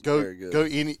is very good. Go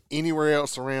anywhere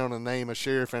else around and name a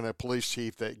sheriff and a police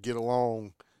chief that get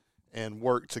along and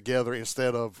work together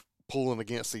instead of pulling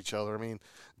against each other. I mean,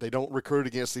 they don't recruit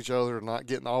against each other, not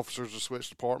getting officers to switch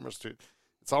departments to.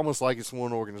 It's almost like it's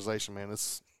one organization, man.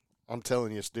 I'm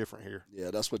telling you, it's different here.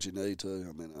 Yeah, that's what you need too.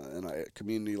 I mean, in a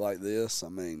community like this, I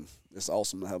mean, it's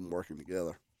awesome to have them working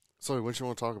together. So, what you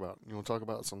want to talk about? You want to talk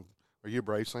about some? Are you a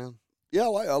Braves fan? Yeah,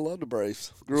 I love the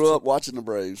Braves. Grew up watching the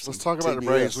Braves. Let's talk about the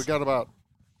Braves. We got about,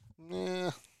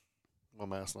 my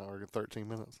math's not working, 13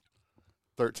 minutes.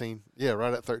 13, yeah,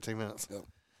 right at 13 minutes. Yep.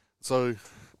 So,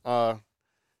 I'm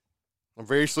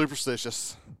very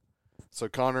superstitious. So,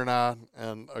 Connor and I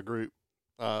and a group,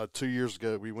 2 years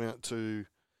ago, we went to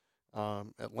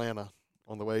Atlanta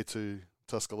on the way to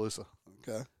Tuscaloosa.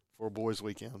 Okay. For a boys'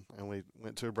 weekend, and we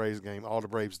went to a Braves game. All the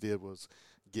Braves did was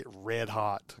get red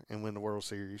hot and win the World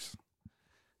Series.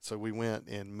 So we went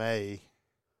in May.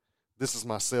 This is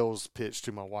my sales pitch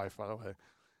to my wife, by the way.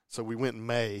 So we went in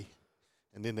May,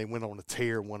 and then they went on a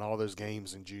tear and won all those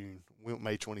games in June. We went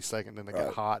May 22nd, then they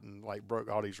got hot and, broke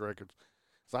all these records.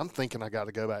 So I'm thinking I got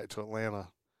to go back to Atlanta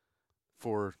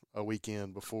for a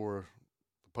weekend before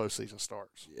the postseason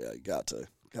starts. Yeah, you got to.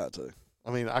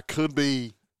 I mean, I could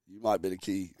be – you might be the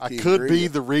key. I could be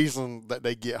the reason that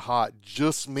they get hot,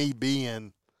 just me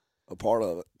being a part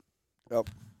of it. Yep.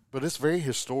 But it's very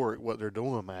historic what they're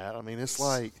doing, Matt. I mean, it's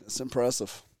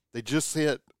impressive. They just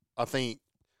hit, I think,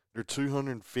 their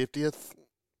 250th,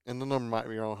 and the number might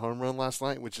be on home run last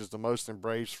night, which is the most in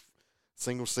Braves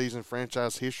single-season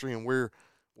franchise history, and we're,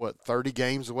 30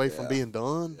 games away from being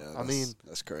done? Yeah, I mean,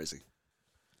 that's crazy.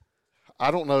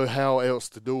 I don't know how else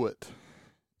to do it.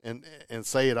 And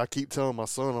say it. I keep telling my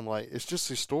son, I'm like, it's just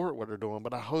historic what they're doing,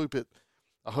 but I hope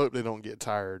they don't get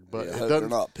tired. But I hope they're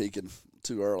not peaking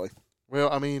too early.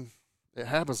 Well, I mean, it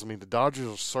happens. I mean, the Dodgers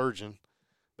are surging.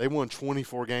 They won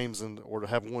 24 games or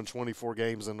have won 24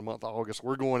 games in the month of August.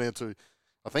 We're going into,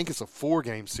 I think it's a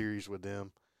 4-game series with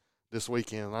them this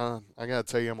weekend. I got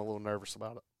to tell you, I'm a little nervous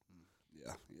about it.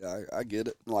 Yeah, I get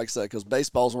it. Like I said, because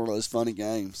baseball's one of those funny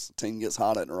games. The team gets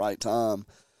hot at the right time.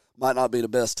 Might not be the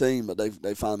best team, but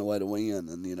they find a way to win,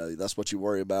 and that's what you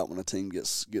worry about when a team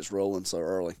gets rolling so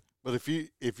early. But if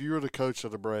you were the coach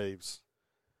of the Braves,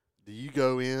 do you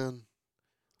go in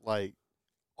like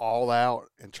all out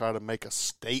and try to make a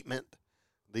statement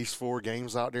these 4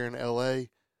 games out there in LA?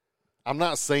 I'm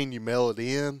not saying you mail it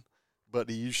in, but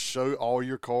do you show all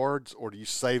your cards or do you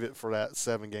save it for that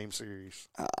 7-game series?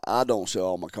 I don't show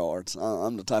all my cards.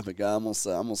 I'm the type of guy I'm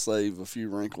gonna save a few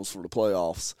wrinkles for the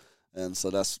playoffs. And so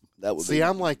that would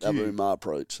be my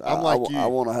approach. I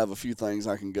want to have a few things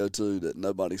I can go to that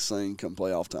nobody's seen come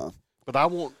playoff time. But I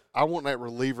want that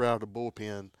reliever out of the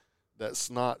bullpen that's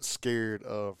not scared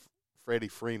of Freddie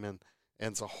Freeman,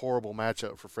 and it's a horrible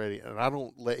matchup for Freddie. And I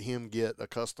don't let him get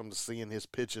accustomed to seeing his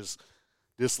pitches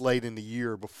this late in the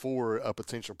year before a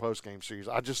potential postgame series.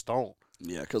 I just don't.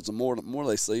 Yeah, because the more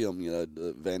they see them, the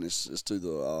advantage is to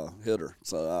the hitter.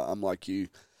 So I'm like you.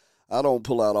 I don't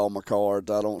pull out all my cards.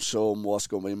 I don't show them what's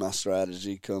going to be my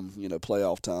strategy come,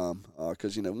 playoff time.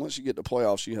 Because, once you get to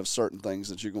playoffs, you have certain things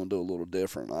that you're going to do a little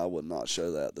different. I would not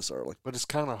show that this early. But it's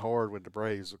kind of hard with the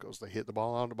Braves because they hit the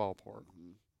ball out of the ballpark.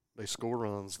 Mm-hmm. They score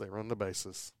runs. They run the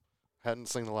bases. Hadn't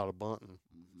seen a lot of bunting.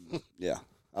 Mm-hmm. Yeah,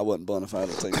 I wouldn't bunt if I had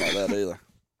a team like that either.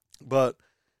 But,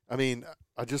 I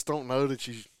just don't know that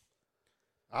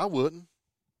I wouldn't.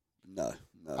 No.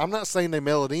 I'm not saying they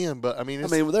mail it in, but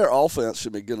their offense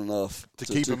should be good enough to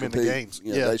keep them compete. In the games.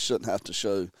 Yeah, they shouldn't have to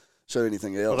show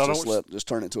anything else. Just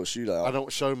turn it into a shootout. I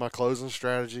don't show my closing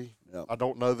strategy. Yep. I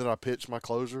don't know that I pitch my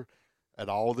closer at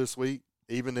all this week,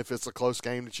 even if it's a close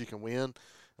game that you can win.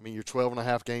 You're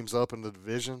 12.5 games up in the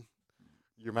division.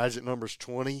 Your magic number's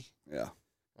 20. Yeah.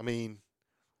 The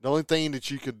only thing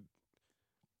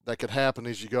that could happen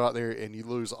is you go out there and you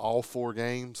lose all 4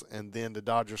 games, and then the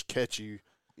Dodgers catch you.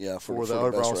 Yeah, for the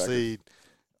overall seed.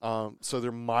 So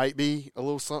there might be a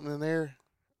little something in there.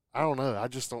 I don't know. I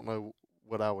just don't know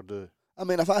what I would do.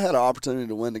 If I had an opportunity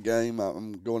to win the game,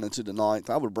 I'm going into the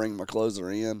 9th, I would bring my closer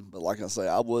in. But like I say,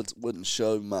 I wouldn't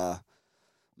show my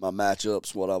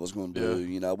matchups, what I was going to do.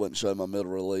 Yeah. I wouldn't show my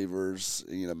middle relievers,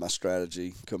 my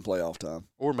strategy come playoff time.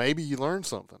 Or maybe you learn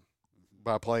something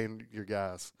by playing your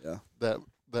guys. Yeah.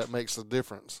 That makes a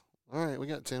difference. All right, we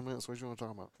got 10 minutes. What do you want to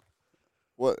talk about?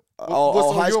 What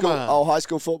all high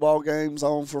school football games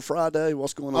on for Friday?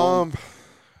 What's going on?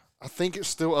 I think it's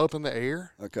still up in the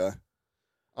air. Okay.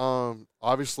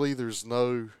 Obviously there's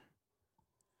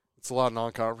it's a lot of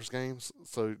non-conference games,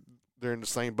 so they're in the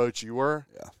same boat you were.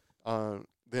 Yeah.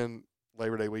 Then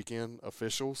Labor Day weekend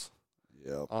officials.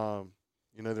 Yeah.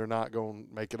 They're not going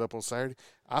to make it up on Saturday.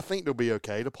 I think they'll be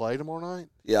okay to play tomorrow night.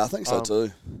 Yeah, I think so too.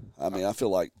 I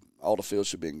feel like all the fields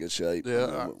should be in good shape.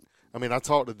 Yeah. I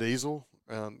talked to Diesel.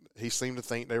 And he seemed to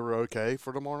think they were okay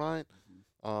for tomorrow night.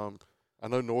 I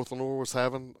know North Lenore was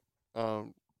having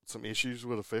some issues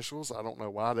with officials. I don't know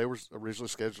why. They were originally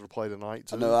scheduled to play tonight,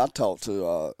 too. I know I talked to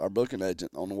our booking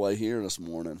agent on the way here this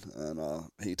morning, and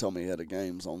he told me he had the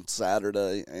games on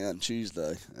Saturday and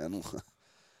Tuesday. And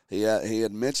he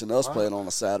had mentioned us playing on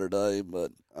a Saturday,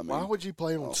 but, why would you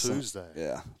play on Tuesday?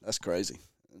 Yeah, that's crazy.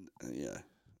 Yeah.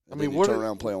 And turn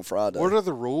around and play on Friday. What are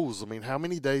the rules? How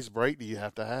many days break do you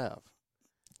have to have?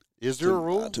 Is there a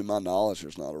rule? To my knowledge,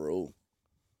 there's not a rule.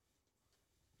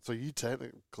 So you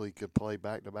technically could play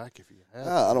back-to-back if you had.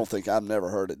 I don't think I've never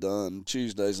heard it done.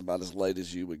 Tuesday's about as late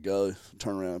as you would go.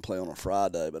 Turn around and play on a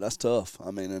Friday, but that's tough.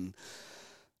 And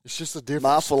it's just a different.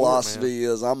 My sport, philosophy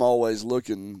is I'm always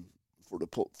looking for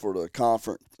the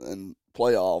conference and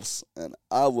playoffs, and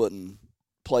I wouldn't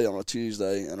play on a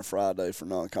Tuesday and a Friday for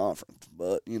non-conference.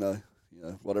 But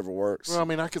whatever works.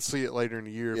 Well, I could see it later in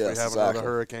the year if we have another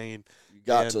hurricane.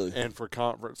 And for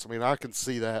conference. I can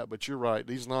see that, but you're right.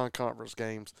 These non-conference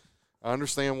games, I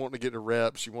understand wanting to get the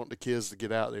reps. You want the kids to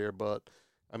get out there, but,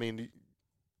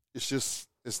 it's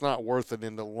not worth it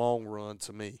in the long run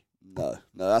to me. No,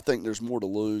 I think there's more to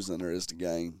lose than there is to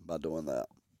gain by doing that.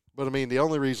 But, the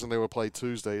only reason they would play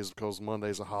Tuesday is because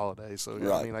Monday's a holiday. So,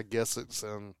 right. I guess it's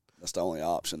that's the only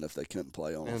option if they couldn't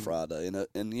play on a Friday. And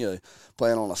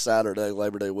playing on a Saturday,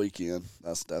 Labor Day weekend,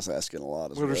 that's asking a lot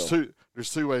as well.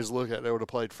 There's two ways to look at it. They would have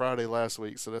played Friday last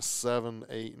week, so that's 7,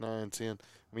 8, 9, 10.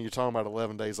 You're talking about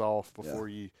 11 days off before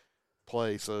you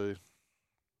play. So,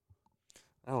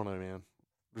 I don't know, man.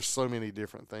 There's so many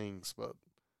different things, but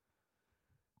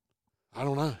I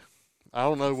don't know. I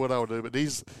don't know what I would do. But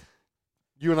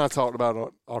you and I talked about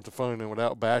it on the phone, and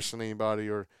without bashing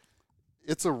anybody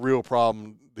it's a real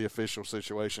problem, the official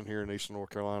situation here in Eastern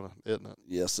North Carolina, isn't it?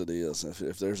 Yes, it is.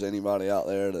 If there's anybody out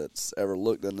there that's ever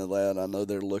looked into that, I know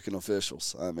they're looking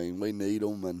officials. We need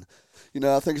them. And,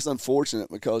 I think it's unfortunate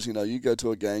because, you go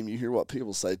to a game, you hear what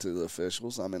people say to the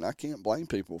officials. I can't blame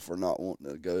people for not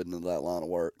wanting to go into that line of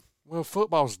work. Well,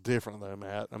 football's different, though,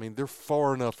 Matt. They're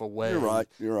far enough away. You're right.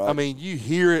 You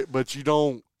hear it, but you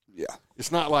don't. Yeah.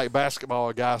 It's not like basketball,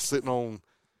 a guy sitting on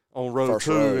row First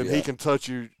 2 row, and yeah. he can touch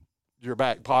your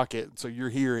back pocket, so you're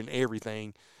hearing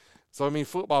everything. So, I mean,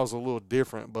 football's a little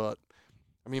different, but,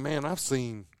 I mean, man, I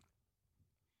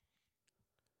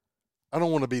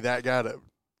don't want to be that guy that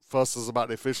fusses about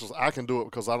the officials. I can do it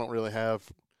because I don't really have,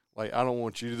 like, I don't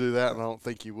want you to do that, and I don't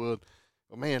think you would.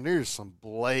 But, man, there's some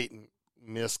blatant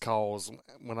missed calls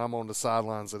when I'm on the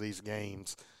sidelines of these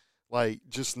games. Like,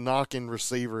 just knocking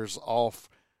receivers off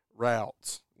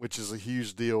routes, which is a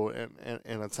huge deal and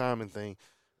a timing thing.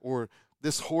 Or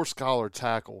this horse collar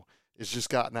tackle has just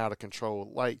gotten out of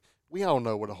control. Like, we all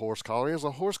know what a horse collar is.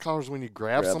 A horse collar is when you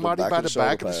grab somebody by the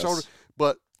back of the shoulder.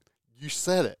 But you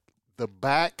said it. The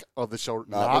back of the shoulder,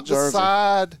 not the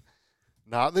side,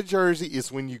 not the jersey.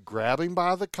 It's when you grab him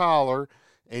by the collar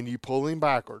and you pull him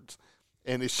backwards.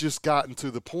 And it's just gotten to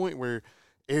the point where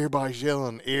everybody's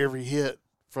yelling every hit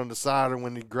from the side or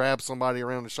when you grab somebody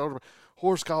around the shoulder.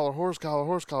 Horse collar, horse collar,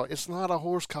 horse collar. It's not a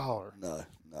horse collar. No,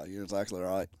 you're exactly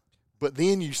right. But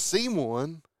then you see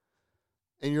one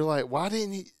and you're like, why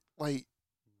didn't he, like,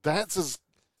 that's as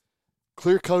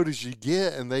clear coat as you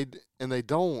get, and they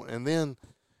don't. And then,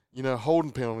 you know,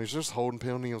 holding penalties, just holding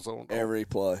penalties on every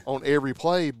play. On every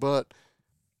play, but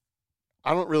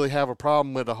I don't really have a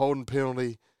problem with a holding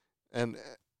penalty and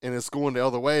it's going the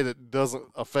other way that doesn't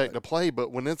affect the play.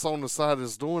 But when it's on the side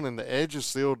it's doing and the edge is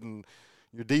sealed and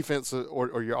your defensive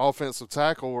or your offensive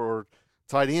tackle or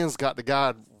tight end's got the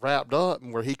guy wrapped up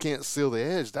and where he can't seal the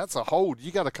edge, that's a hold.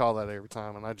 You got to call that every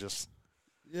time, and I just –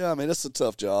 yeah, I mean, it's a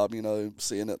tough job, you know,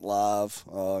 seeing it live.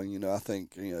 You know, I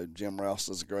think, you know, Jim Rouse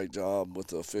does a great job with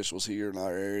the officials here in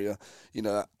our area. You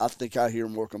know, I think I hear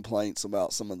more complaints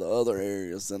about some of the other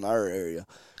areas than our area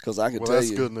because I can tell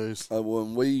that's you. Good news.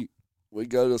 When we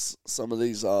go to some of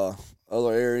these other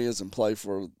areas and play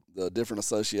for the different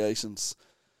associations,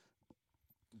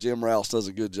 Jim Rouse does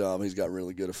a good job. He's got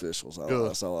really good officials.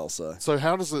 That's all I'll say. So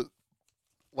how does it,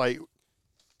 like –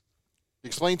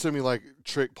 explain to me, like,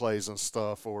 trick plays and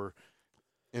stuff, or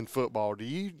in football. Do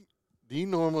you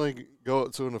normally go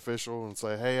up to an official and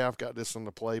say, "Hey, I've got this in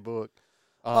the playbook.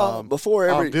 Before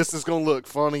every this is going to look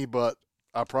funny, but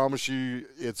I promise you,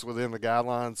 it's within the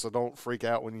guidelines. So don't freak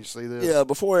out when you see this." Yeah,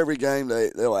 before every game,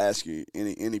 they'll ask you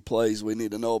any plays we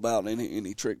need to know about,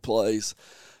 any trick plays,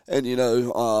 and you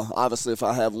know, obviously, if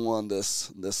I have one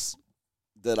this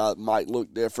that I might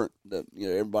look different that, you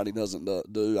know, everybody doesn't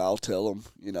do, I'll tell them,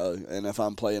 you know. And if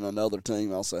I'm playing another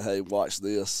team, I'll say, hey, watch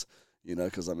this, you know,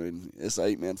 because, I mean, it's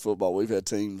 8-man football. We've had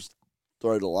teams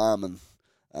throw the linemen.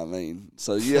 I mean,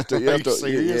 so you have to,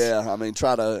 yeah,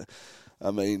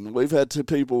 I mean, we've had two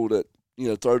people that, you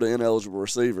know, throw to ineligible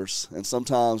receivers. And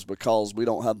sometimes because we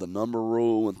don't have the number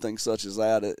rule and things such as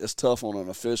that, it's tough on an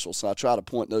official. So I try to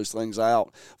point those things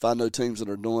out. If I know teams that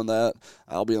are doing that,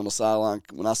 I'll be on the sideline.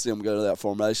 When I see them go to that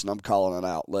formation, I'm calling it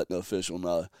out, letting the official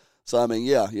know. So, I mean,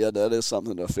 yeah, that is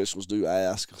something the officials do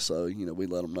ask. So, you know, we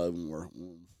let them know when we're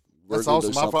That's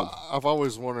awesome. I've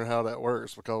always wondered how that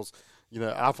works because, you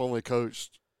know, I've only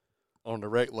coached on the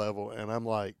rec level, and I'm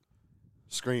like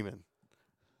screaming.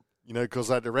 You know, because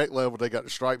at the rec level, they got the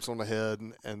stripes on the head,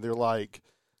 and they're like,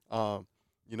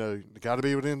 you know, they got to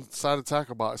be within inside the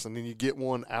tackle box. And then you get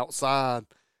one outside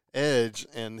edge,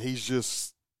 and he's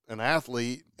just an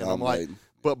athlete. And I'm like,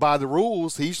 but by the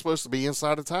rules, he's supposed to be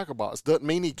inside the tackle box. Doesn't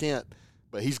mean he can't,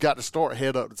 but he's got to start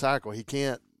head up the tackle. He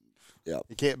can't. Yep.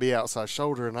 He can't be outside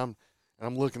shoulder. And I'm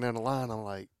looking at the line. I'm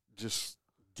like, just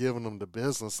giving them the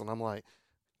business. And I'm like,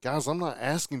 guys, I'm not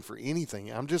asking for anything.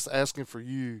 I'm just asking for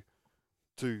you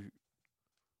to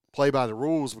play by the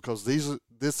rules because this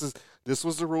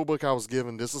was the rule book I was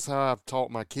given. This is how I've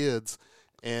taught my kids,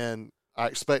 and I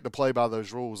expect to play by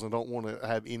those rules and don't want to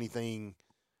have anything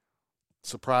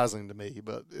surprising to me.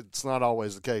 But it's not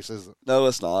always the case, is it? No,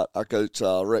 it's not. I coached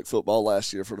rec football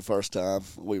last year for the first time.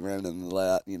 We ran into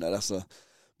that. You know, that's a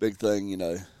big thing. You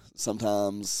know,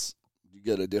 sometimes you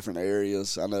go to different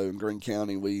areas. I know in Greene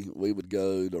County we would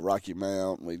go to Rocky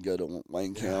Mount. We'd go to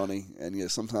Wayne County. And, you know,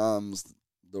 sometimes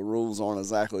the rules aren't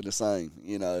exactly the same,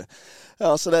 you know.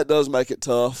 So that does make it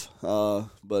tough.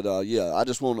 But yeah, I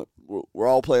just want to – we're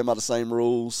all playing by the same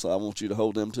rules. So I want you to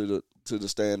hold them to the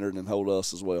standard and hold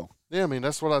us as well. Yeah, I mean,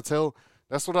 that's what I tell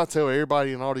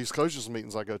everybody in all these coaches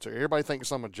meetings I go to. Everybody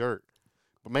thinks I'm a jerk.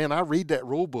 But, man, I read that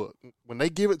rule book. When they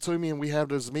give it to me and we have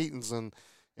those meetings and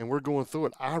we're going through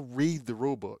it, I read the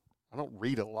rule book. I don't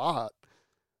read a lot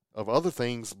of other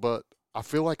things, but I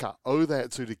feel like I owe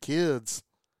that to the kids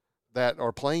that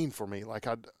are playing for me. Like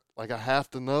I have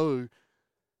to know.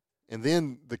 And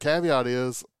then the caveat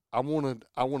is I want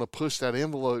to push that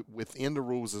envelope within the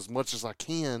rules as much as I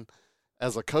can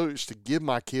as a coach to give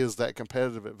my kids that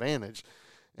competitive advantage.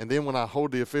 And then when I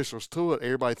hold the officials to it,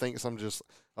 everybody thinks I'm just,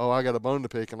 I got a bone to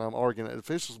pick and I'm arguing at the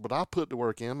officials. But I put the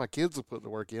work in. My kids have put the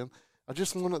work in. I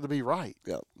just want it to be right.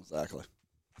 Yeah, exactly.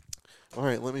 All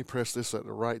right, let me press this at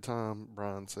the right time,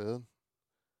 Brian said.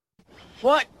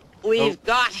 What we've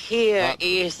got here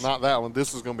is not that one.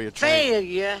 This is going to be a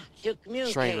failure to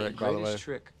communicate. Train wreck, by the way.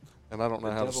 Trick and I don't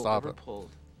know how to stop it.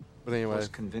 But anyway, was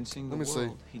convincing the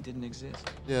world he didn't exist.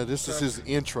 Yeah, this is his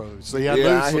intro. See,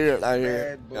 I hear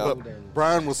it. But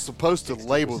Brian was supposed to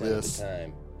label this.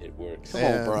 It works. Come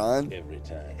on, Brian. Every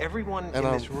time. Everyone in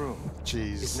this room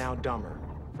is now dumber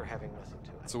for having listened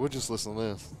to it. So we'll just listen to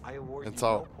this I award and you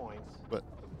talk. no points. But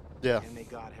yeah, And may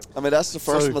God have I mean, that's the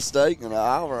first mistake in an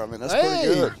hour. I mean, that's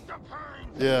pretty good.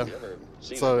 Yeah.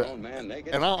 So,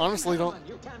 and I honestly don't.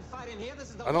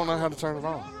 I don't know how to turn it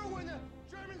off.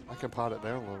 I can pot it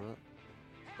down a little bit.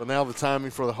 But now the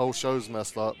timing for the whole show's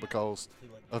messed up because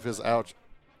of his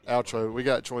outro. We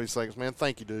got 20 seconds, man.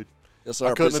 Thank you, dude. Yes, sir.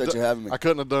 I appreciate you having me. I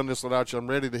couldn't have done this without you. I'm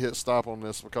ready to hit stop on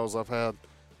this because I've had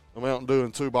a Mountain Dew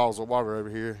and 2 bottles of water over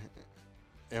here,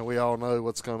 and we all know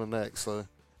what's coming next. So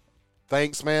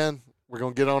thanks, man. We're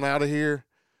going to get on out of here.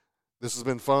 This has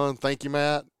been fun. Thank you,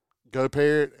 Matt. Go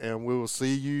Parrott, and we will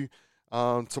see you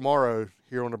tomorrow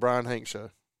here on the Brian Hank Show.